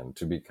 even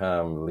to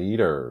become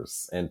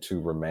leaders and to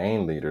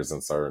remain leaders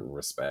in certain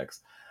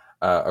respects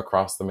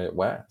across the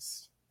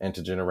Midwest, and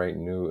to generate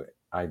new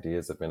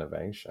ideas of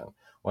innovation.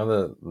 One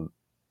of the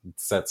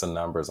sets of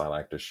numbers I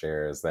like to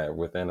share is that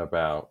within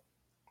the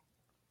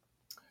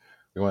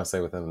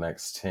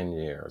next 10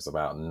 years,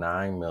 about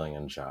 9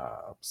 million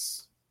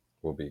jobs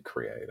will be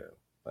created.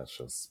 Let's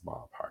just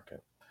ballpark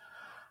it.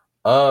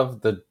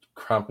 Of the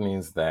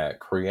companies that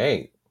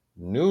create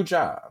new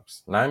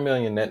jobs, 9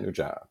 million net new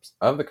jobs.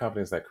 Of the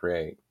companies that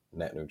create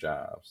net new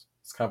jobs,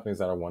 it's companies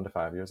that are 1 to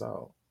 5 years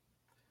old.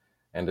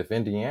 And if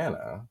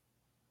Indiana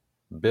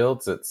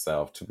builds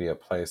itself to be a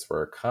place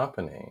where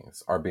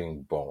companies are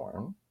being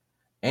born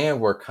and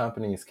where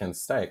companies can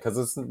stay,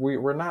 because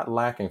we're not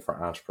lacking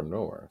for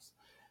entrepreneurs.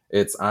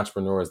 It's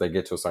entrepreneurs, they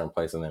get to a certain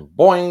place and then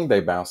boing,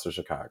 they bounce to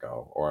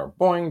Chicago, or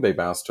boing, they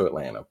bounce to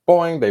Atlanta,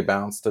 boing, they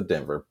bounce to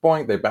Denver,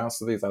 boing, they bounce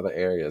to these other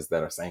areas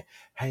that are saying,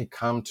 hey,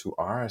 come to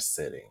our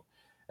city.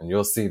 And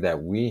you'll see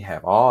that we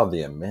have all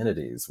the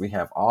amenities, we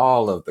have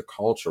all of the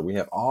culture, we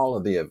have all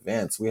of the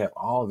events, we have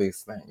all of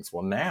these things.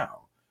 Well,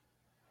 now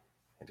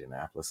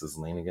Indianapolis is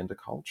leaning into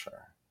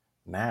culture.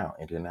 Now,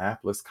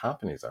 Indianapolis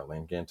companies are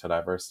leaning into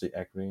diversity,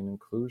 equity, and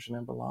inclusion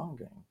and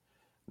belonging.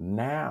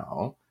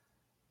 Now,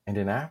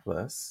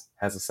 Indianapolis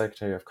has a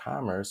Secretary of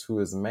Commerce who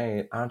has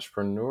made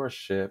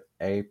entrepreneurship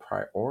a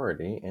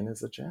priority in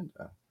his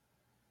agenda.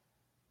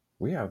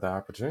 We have the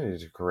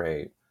opportunity to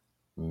create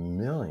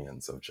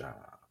millions of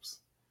jobs,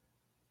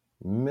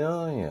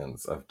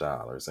 millions of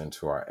dollars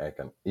into our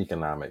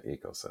economic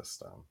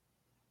ecosystem.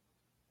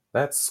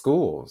 That's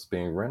schools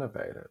being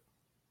renovated.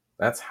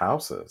 That's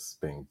houses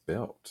being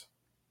built.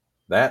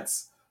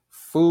 That's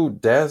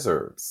food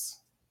deserts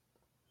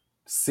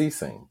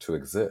ceasing to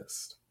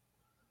exist.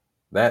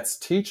 That's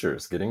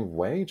teachers getting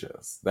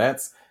wages.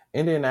 That's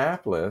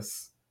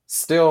Indianapolis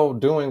still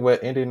doing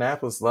what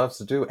Indianapolis loves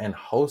to do and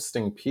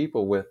hosting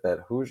people with that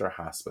Hoosier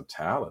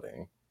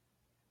hospitality.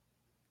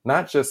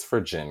 Not just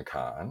for Gen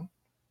Con,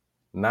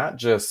 not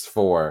just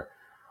for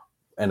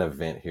an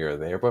event here or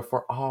there, but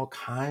for all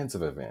kinds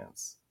of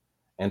events.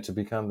 And to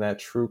become that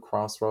true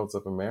crossroads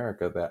of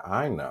America that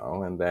I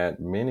know and that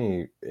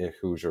many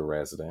Hoosier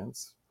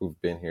residents who've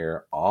been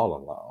here all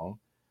along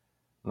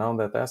know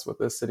that that's what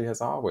this city has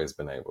always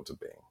been able to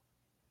be.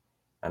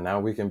 And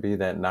now we can be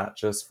that not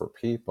just for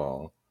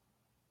people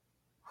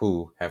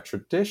who have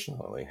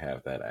traditionally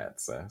had that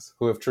access,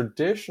 who have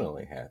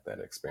traditionally had that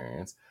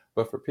experience,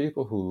 but for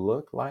people who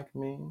look like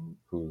me,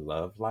 who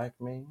love like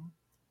me,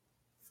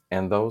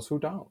 and those who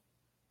don't.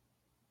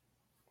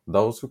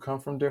 Those who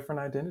come from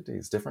different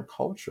identities, different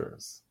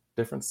cultures,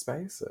 different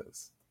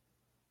spaces.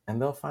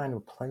 And they'll find a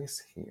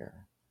place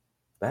here.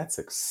 That's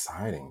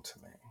exciting to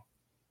me.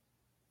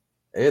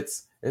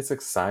 It's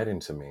exciting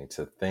to me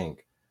to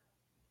think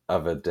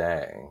of a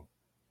day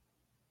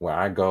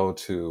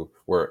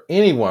where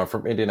anyone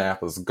from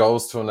Indianapolis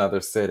goes to another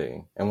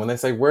city. And when they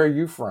say, where are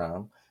you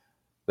from?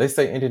 They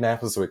say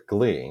Indianapolis with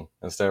glee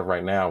instead of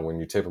right now when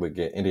you typically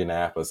get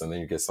Indianapolis and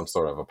then you get some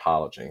sort of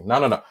apology.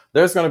 No.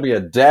 There's going to be a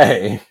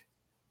day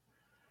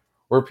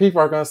where people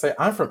are going to say,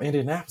 I'm from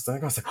Indianapolis. And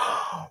they're going to say,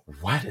 oh,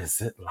 what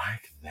is it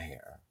like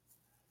there?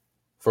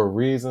 For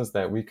reasons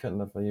that we couldn't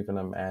have even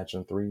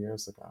imagined 3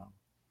 years ago.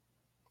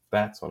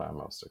 That's what I'm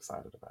most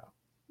excited about.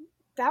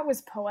 That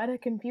was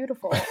poetic and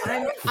beautiful.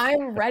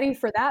 I'm ready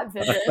for that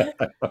vision.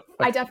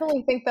 I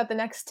definitely think that the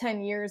next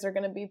 10 years are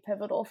going to be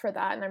pivotal for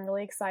that. And I'm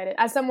really excited.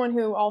 As someone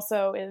who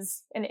also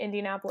is an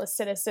Indianapolis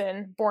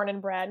citizen, born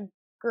and bred,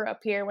 grew up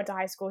here, went to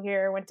high school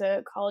here, went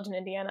to college in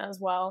Indiana as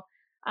well.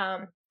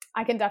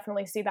 I can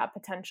definitely see that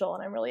potential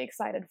and I'm really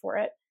excited for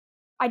it.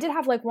 I did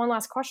have one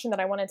last question that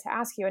I wanted to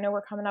ask you. I know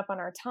we're coming up on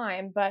our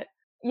time, but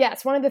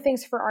yes, one of the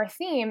things for our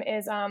theme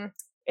is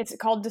it's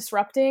called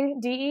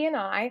Disrupting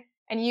DE&I.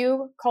 And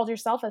you called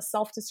yourself a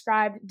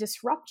self-described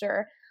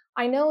disruptor.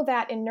 I know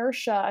that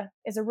inertia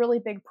is a really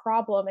big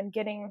problem in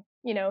getting,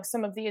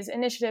 some of these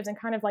initiatives and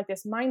kind of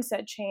this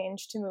mindset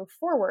change to move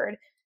forward.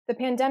 The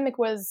pandemic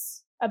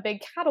was a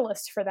big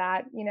catalyst for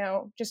that,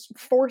 just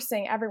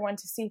forcing everyone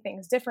to see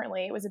things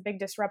differently. It was a big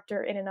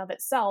disruptor in and of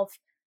itself.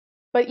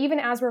 But even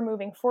as we're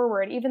moving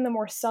forward, even the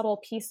more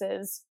subtle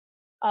pieces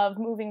of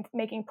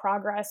making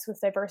progress with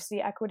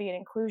diversity, equity, and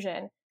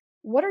inclusion,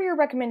 what are your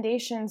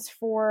recommendations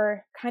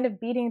for kind of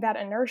beating that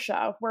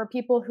inertia where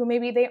people who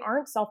maybe they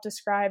aren't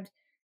self-described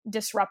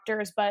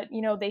disruptors, but,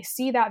 they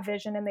see that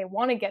vision and they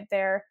want to get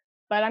there.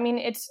 But I mean,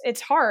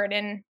 it's hard.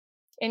 And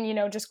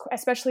just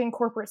especially in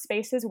corporate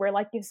spaces where,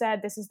 like you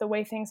said, this is the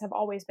way things have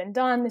always been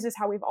done. This is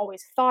how we've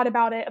always thought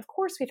about it. Of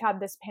course, we've had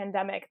this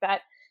pandemic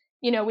that,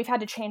 we've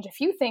had to change a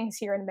few things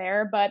here and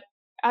there, but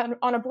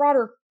on a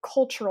broader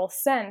cultural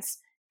sense,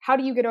 how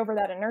do you get over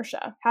that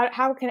inertia?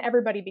 How can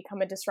everybody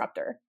become a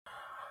disruptor?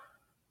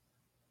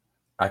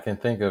 I can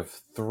think of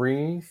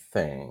 3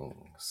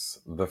 things.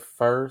 The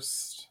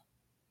first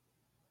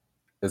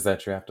is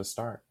that you have to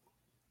start.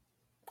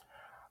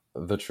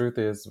 The truth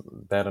is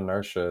that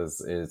inertia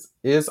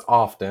is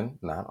often,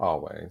 not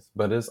always,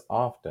 but is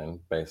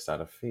often based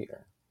out of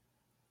fear.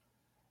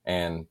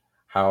 And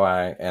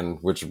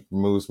which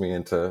moves me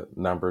into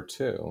number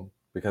 2,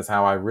 because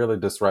how I really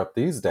disrupt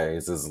these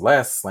days is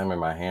less slamming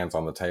my hands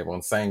on the table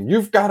and saying,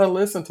 you've got to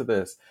listen to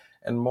this,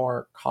 and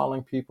more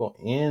calling people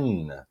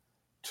in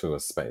to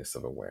a space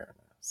of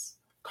awareness,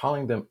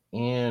 calling them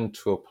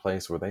into a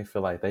place where they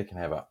feel like they can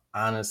have an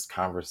honest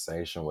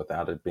conversation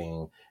without it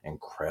being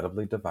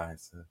incredibly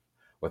divisive,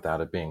 without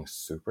it being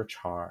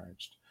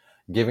supercharged,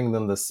 giving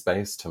them the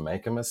space to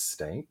make a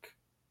mistake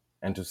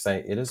and to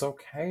say it is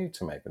okay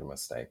to make a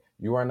mistake.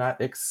 You are not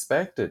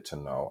expected to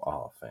know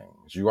all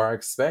things. You are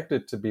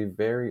expected to be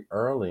very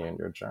early in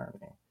your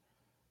journey.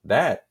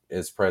 That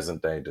is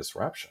present day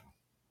disruption.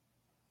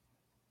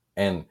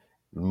 And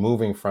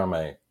moving from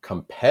a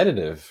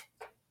competitive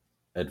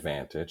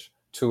advantage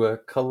to a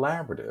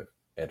collaborative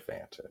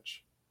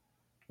advantage.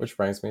 Which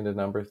brings me to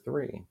number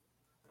 3.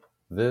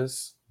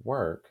 This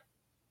work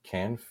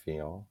can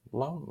feel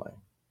lonely,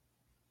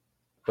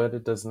 but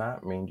it does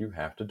not mean you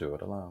have to do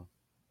it alone.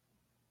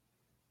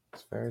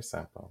 It's very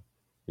simple.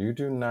 You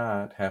do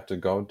not have to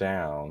go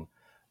down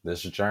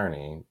this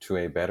journey to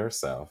a better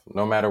self,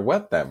 no matter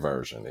what that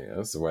version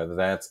is, whether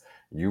that's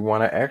you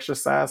want to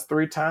exercise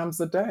 3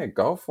 times a day,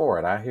 go for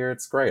it. I hear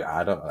it's great.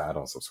 I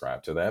don't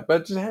subscribe to that,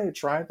 but hey,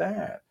 try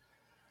that.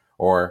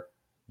 Or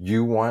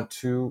you want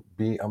to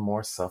be a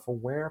more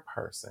self-aware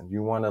person.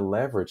 You want to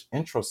leverage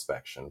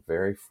introspection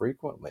very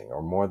frequently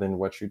or more than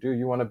what you do.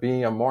 You want to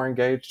be a more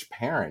engaged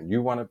parent.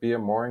 You want to be a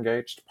more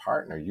engaged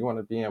partner. You want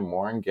to be a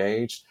more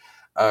engaged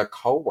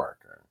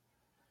coworker.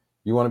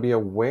 You want to be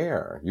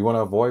aware. You want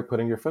to avoid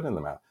putting your foot in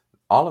the mouth.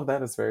 All of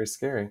that is very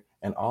scary,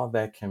 and all of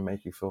that can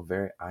make you feel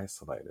very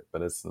isolated,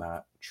 but it's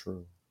not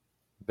true.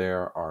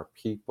 There are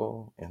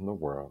people in the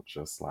world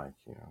just like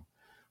you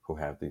who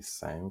have these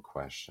same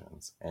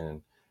questions,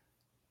 and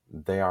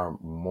they are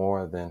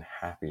more than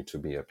happy to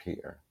be a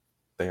peer.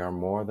 They are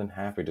more than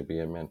happy to be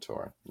a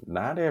mentor.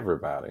 Not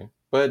everybody,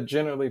 but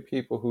generally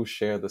people who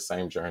share the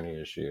same journey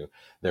as you.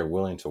 They're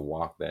willing to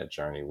walk that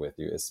journey with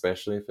you,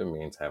 especially if it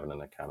means having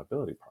an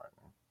accountability partner.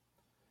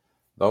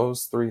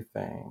 Those 3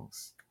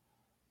 things,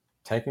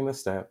 taking the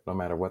step, no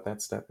matter what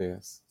that step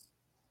is,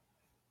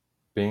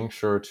 being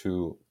sure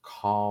to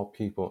call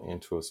people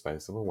into a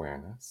space of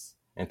awareness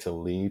and to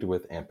lead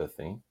with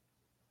empathy,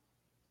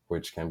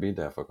 which can be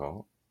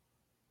difficult,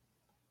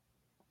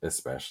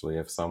 especially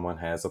if someone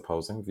has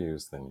opposing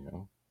views than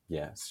you.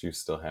 Yes, you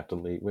still have to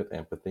lead with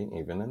empathy,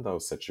 even in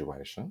those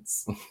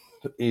situations,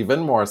 even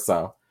more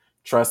so.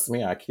 Trust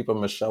me, I keep a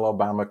Michelle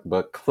Obama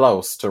book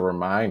close to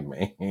remind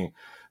me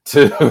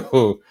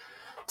to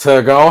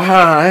go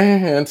high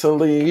and to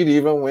lead,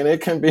 even when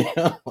it can be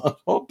a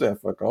little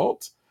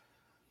difficult.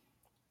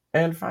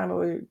 And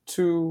finally,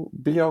 to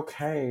be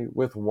okay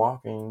with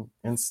walking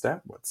in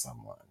step with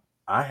someone.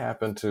 I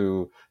happen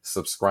to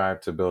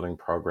subscribe to building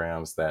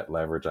programs that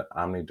leverage an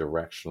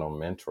omnidirectional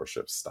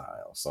mentorship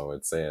style. So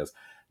it says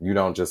you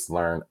don't just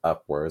learn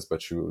upwards,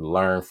 but you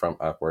learn from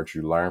upwards,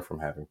 you learn from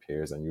having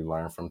peers, and you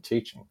learn from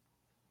teaching.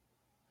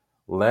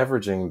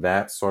 Leveraging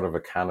that sort of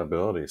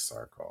accountability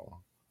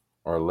circle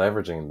or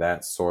leveraging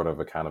that sort of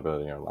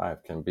accountability in your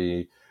life can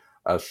be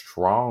a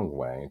strong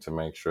way to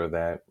make sure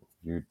that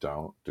you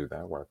don't do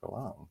that work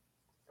alone.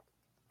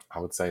 I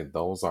would say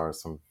those are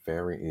some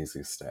very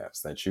easy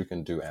steps that you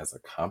can do as a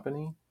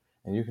company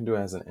and you can do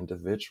as an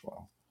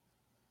individual.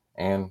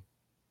 And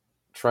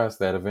trust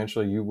that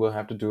eventually you will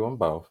have to do them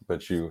both,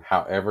 but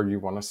however you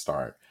want to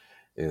start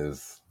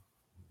is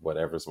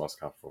whatever's most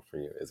comfortable for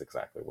you is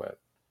exactly what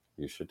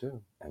you should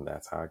do. And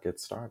that's how it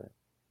gets started.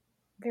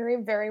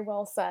 Very, very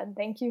well said.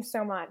 Thank you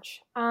so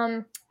much.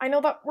 I know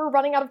that we're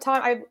running out of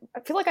time. I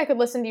feel like I could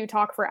listen to you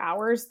talk for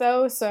hours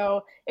though.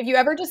 So if you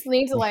ever just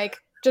need to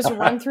just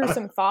run through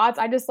some thoughts,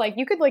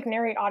 you could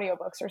narrate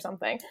audiobooks or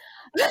something.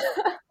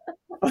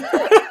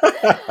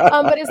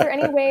 But is there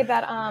any way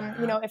that,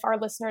 if our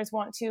listeners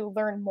want to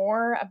learn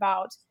more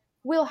about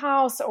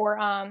Wheelhouse or,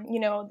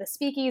 the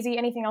Speakeasy,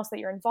 anything else that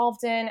you're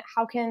involved in,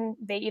 how can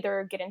they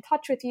either get in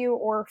touch with you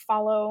or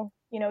follow,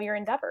 your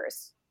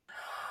endeavors?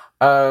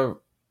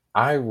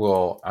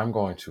 I'm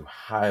going to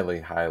highly,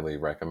 highly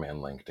recommend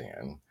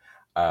LinkedIn.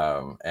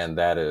 And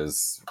that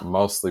is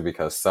mostly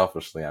because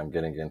selfishly, I'm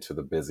getting into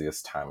the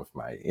busiest time of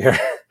my year.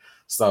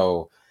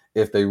 So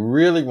if they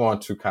really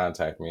want to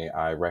contact me,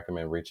 I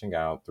recommend reaching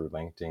out through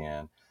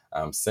LinkedIn,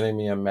 sending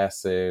me a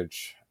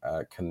message,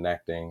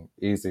 connecting,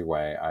 easy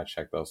way. I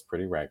check those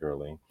pretty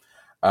regularly.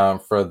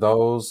 For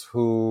those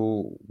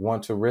who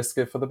want to risk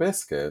it for the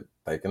biscuit,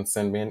 they can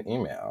send me an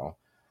email,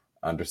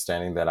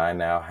 understanding that I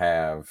now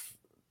have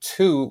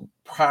 2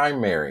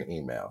 primary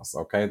emails.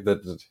 Okay.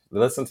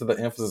 Listen to the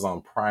emphasis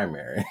on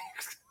primary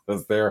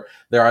because there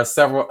are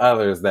several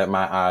others that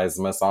my eyes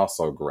must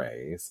also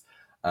graze.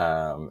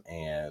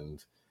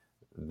 And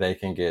they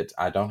can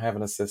I don't have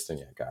an assistant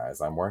yet,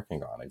 guys. I'm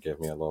working on it. Give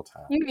me a little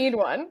time. You need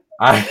one.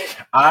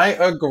 I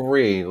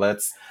agree.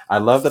 I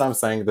love that I'm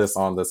saying this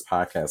on this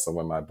podcast. So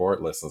when my board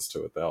listens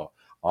to it, they'll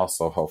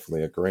also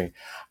hopefully agree.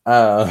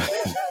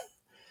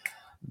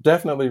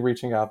 Definitely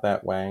reaching out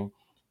that way.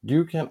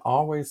 You can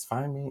always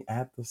find me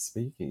at the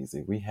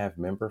Speakeasy. We have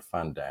Member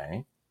Fun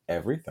Day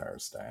every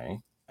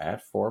Thursday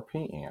at 4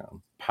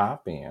 p.m.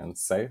 Pop in,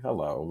 say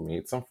hello,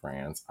 meet some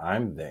friends.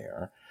 I'm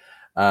there.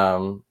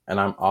 And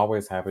I'm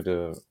always happy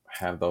to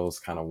have those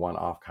kind of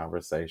one-off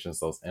conversations,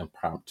 those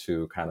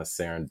impromptu kind of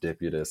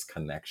serendipitous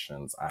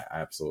connections. I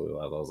absolutely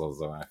love those. Those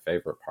are my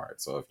favorite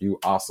parts. So if you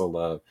also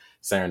love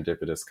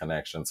serendipitous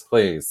connections,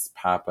 please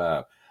pop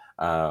up.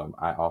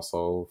 I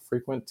also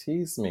frequent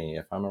Tease Me.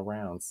 If I'm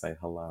around, say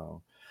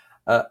hello.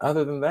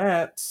 Other than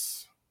that,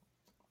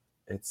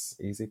 it's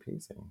easy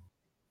peasy.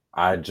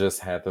 I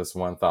just had this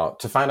one thought.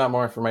 To find out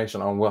more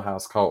information on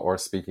Wheelhouse Co. or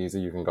Speakeasy,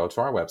 you can go to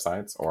our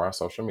websites or our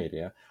social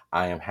media.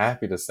 I am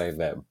happy to say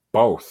that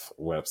both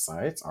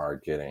websites are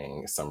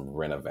getting some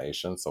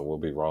renovation. So we'll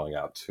be rolling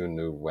out 2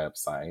 new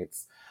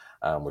websites,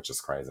 which is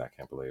crazy. I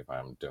can't believe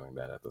I'm doing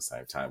that at the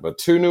same time. But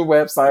 2 new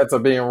websites are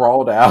being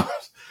rolled out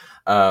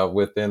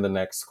within the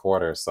next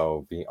quarter.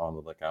 So be on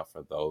the lookout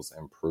for those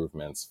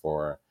improvements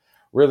for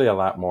really a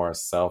lot more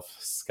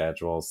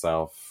self-schedule,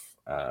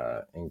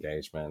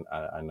 engagement.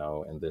 I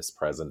know in this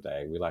present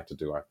day, we like to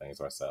do our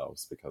things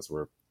ourselves because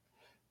we're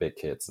big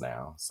kids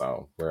now.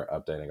 So we're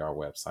updating our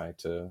website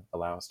to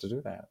allow us to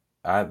do that.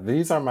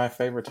 These are my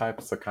favorite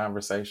types of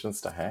conversations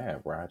to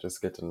have, where I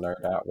just get to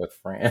nerd out with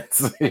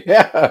friends.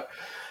 Yeah,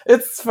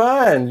 it's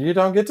fun. You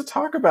don't get to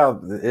talk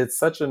about it's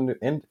such a new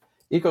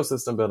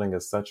ecosystem building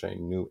is such a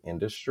new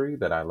industry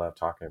that I love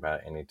talking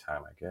about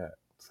anytime I get.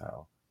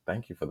 So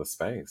thank you for the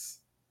space.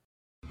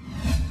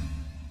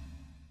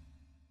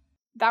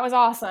 That was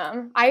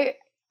awesome. I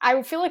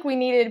feel like we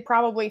needed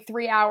probably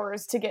 3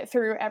 hours to get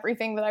through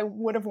everything that I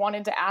would have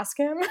wanted to ask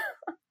him.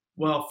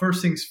 Well,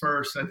 first things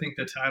first, I think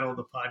the title of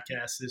the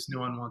podcast is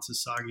No One Wants a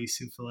Soggy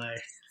Souffle.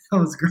 That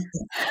was great.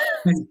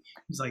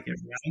 He's like, it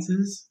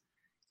rises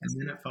and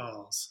then it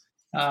falls.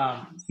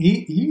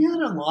 He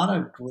had a lot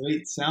of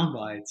great sound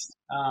bites.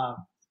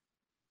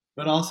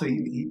 But also,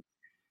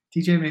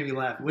 TJ made me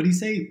laugh. What did he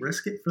say?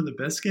 Risk it for the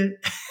biscuit?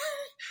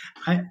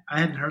 I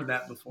hadn't heard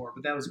that before,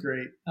 but that was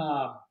great.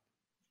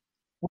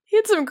 He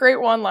had some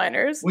great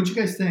one-liners. What'd you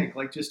guys think?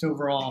 Like, just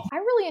overall? I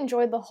really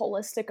enjoyed the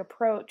holistic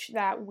approach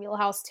that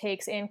Wheelhouse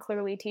takes, and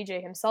clearly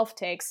TJ himself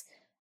takes.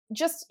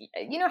 Just,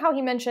 you know how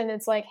he mentioned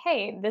it's like,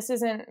 hey, this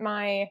isn't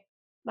my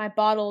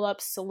bottled up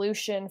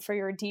solution for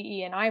your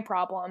DE&I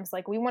problems.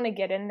 Like, we want to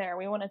get in there.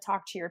 We want to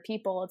talk to your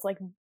people. It's like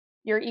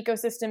your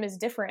ecosystem is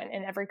different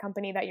in every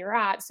company that you're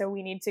at, so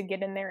we need to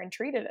get in there and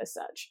treat it as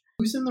such.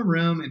 Who's in the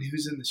room and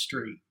who's in the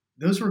street?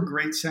 Those were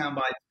great sound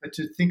bites. But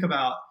to think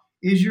about,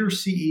 is your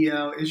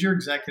CEO, is your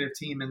executive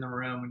team in the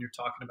room when you're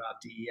talking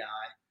about DEI?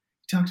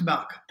 You talked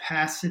about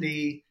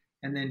capacity,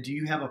 and then do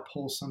you have a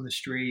pulse on the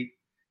street?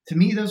 To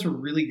me, those were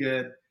really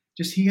good.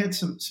 Just he had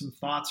some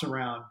thoughts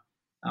around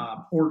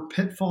org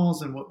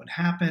pitfalls and what would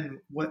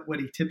happen, what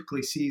he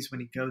typically sees when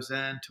he goes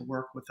in to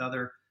work with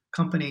other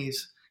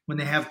companies when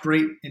they have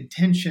great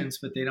intentions,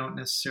 but they don't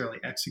necessarily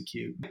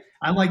execute.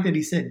 I like that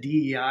he said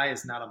DEI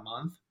is not a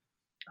month.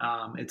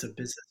 It's a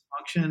business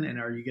function, and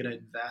are you going to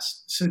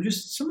invest? So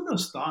just some of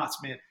those thoughts,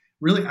 man,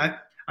 really,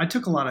 I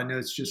took a lot of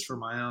notes just for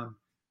my own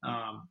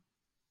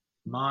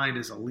mind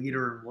as a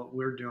leader and what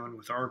we're doing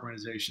with our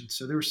organization.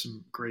 So there were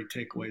some great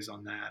takeaways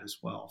on that as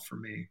well for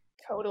me.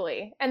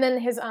 Totally. And then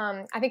his,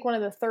 I think one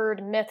of the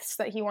third myths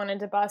that he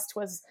wanted to bust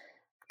was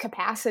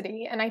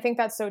capacity. And I think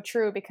that's so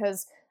true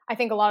because I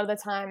think a lot of the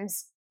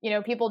times, you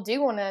know, people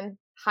do want to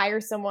hire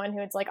someone who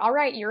it's like, all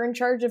right, you're in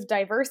charge of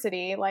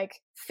diversity,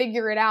 like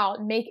figure it out,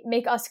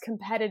 make us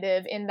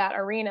competitive in that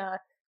arena,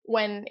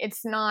 when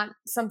it's not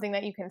something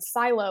that you can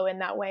silo in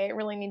that way. It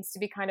really needs to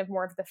be kind of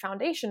more of the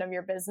foundation of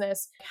your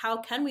business. How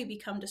can we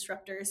become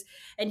disruptors?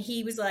 And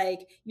he was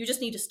like, you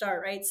just need to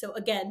start, right? So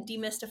again,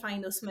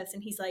 demystifying those myths.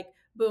 And he's like,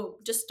 boom,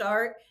 just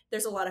start.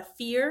 There's a lot of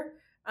fear,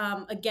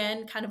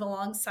 again, kind of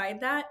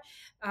alongside that.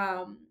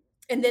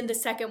 And then the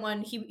second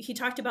one, he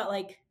talked about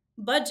like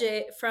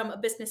budget from a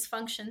business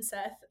function,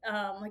 Seth,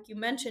 like you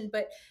mentioned,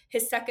 but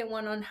his second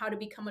one on how to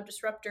become a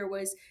disruptor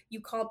was you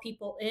call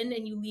people in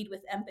and you lead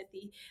with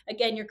empathy.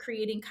 Again, you're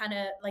creating kind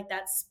of like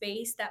that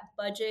space, that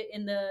budget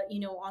in the, you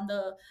know, on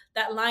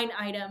that line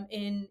item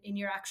in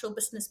your actual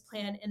business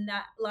plan, and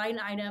that line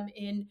item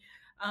in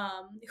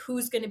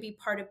who's going to be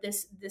part of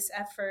this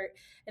effort.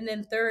 And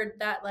then third,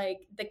 that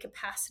like the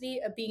capacity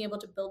of being able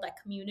to build that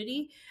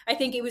community. I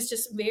think it was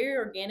just very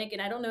organic,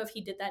 and I don't know if he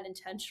did that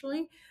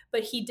intentionally,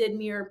 but he did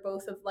mirror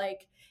both of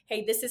like,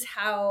 hey, this is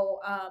how,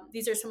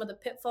 these are some of the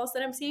pitfalls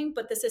that I'm seeing,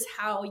 but this is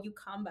how you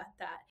combat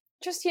that.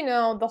 Just, you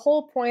know, the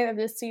whole point of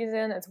this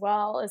season as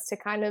well is to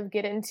kind of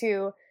get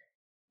into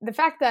the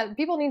fact that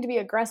people need to be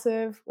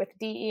aggressive with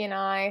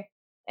DE&I,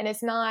 and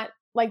it's not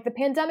like the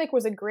pandemic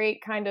was a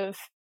great kind of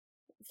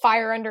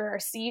fire under our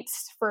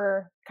seats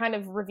for kind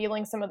of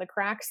revealing some of the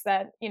cracks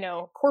that, you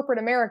know, corporate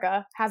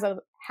America has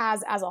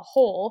as a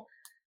whole.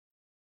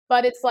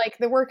 But it's like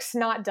the work's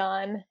not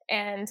done.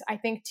 And I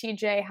think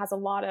TJ has a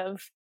lot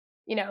of,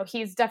 you know,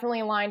 he's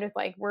definitely aligned with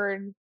like, we're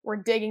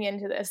digging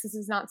into this. This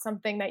is not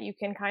something that you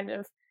can kind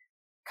of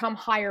come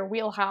hire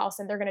Wheelhouse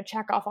and they're going to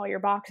check off all your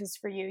boxes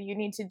for you. You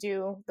need to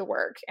do the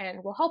work,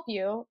 and we'll help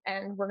you,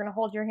 and we're going to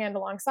hold your hand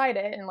alongside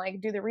it and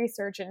like do the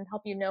research and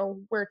help you know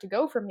where to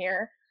go from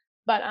here.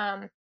 But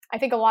I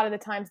think a lot of the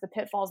times the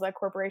pitfalls that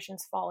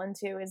corporations fall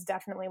into is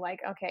definitely like,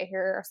 okay,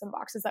 here are some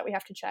boxes that we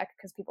have to check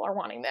because people are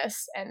wanting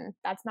this, and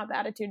that's not the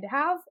attitude to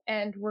have.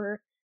 And we're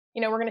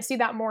going to see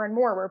that more and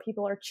more, where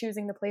people are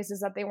choosing the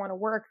places that they want to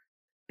work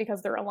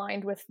because they're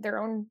aligned with their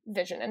own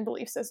vision and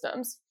belief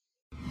systems.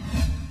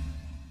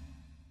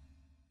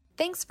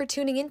 Thanks for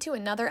tuning into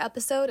another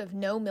episode of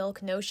No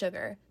Milk, No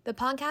Sugar, the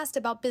podcast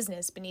about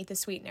business beneath the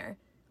sweetener.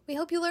 We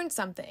hope you learned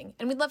something,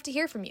 and we'd love to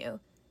hear from you.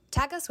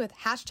 Tag us with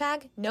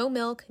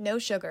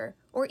 #NoMilkNoSugar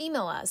or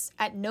email us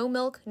at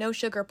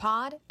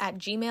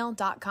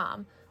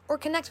nomilknosugarpod@gmail.com or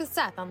connect with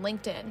Seth on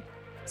LinkedIn.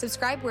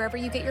 Subscribe wherever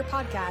you get your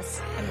podcasts,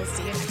 and we'll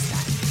see you next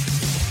time.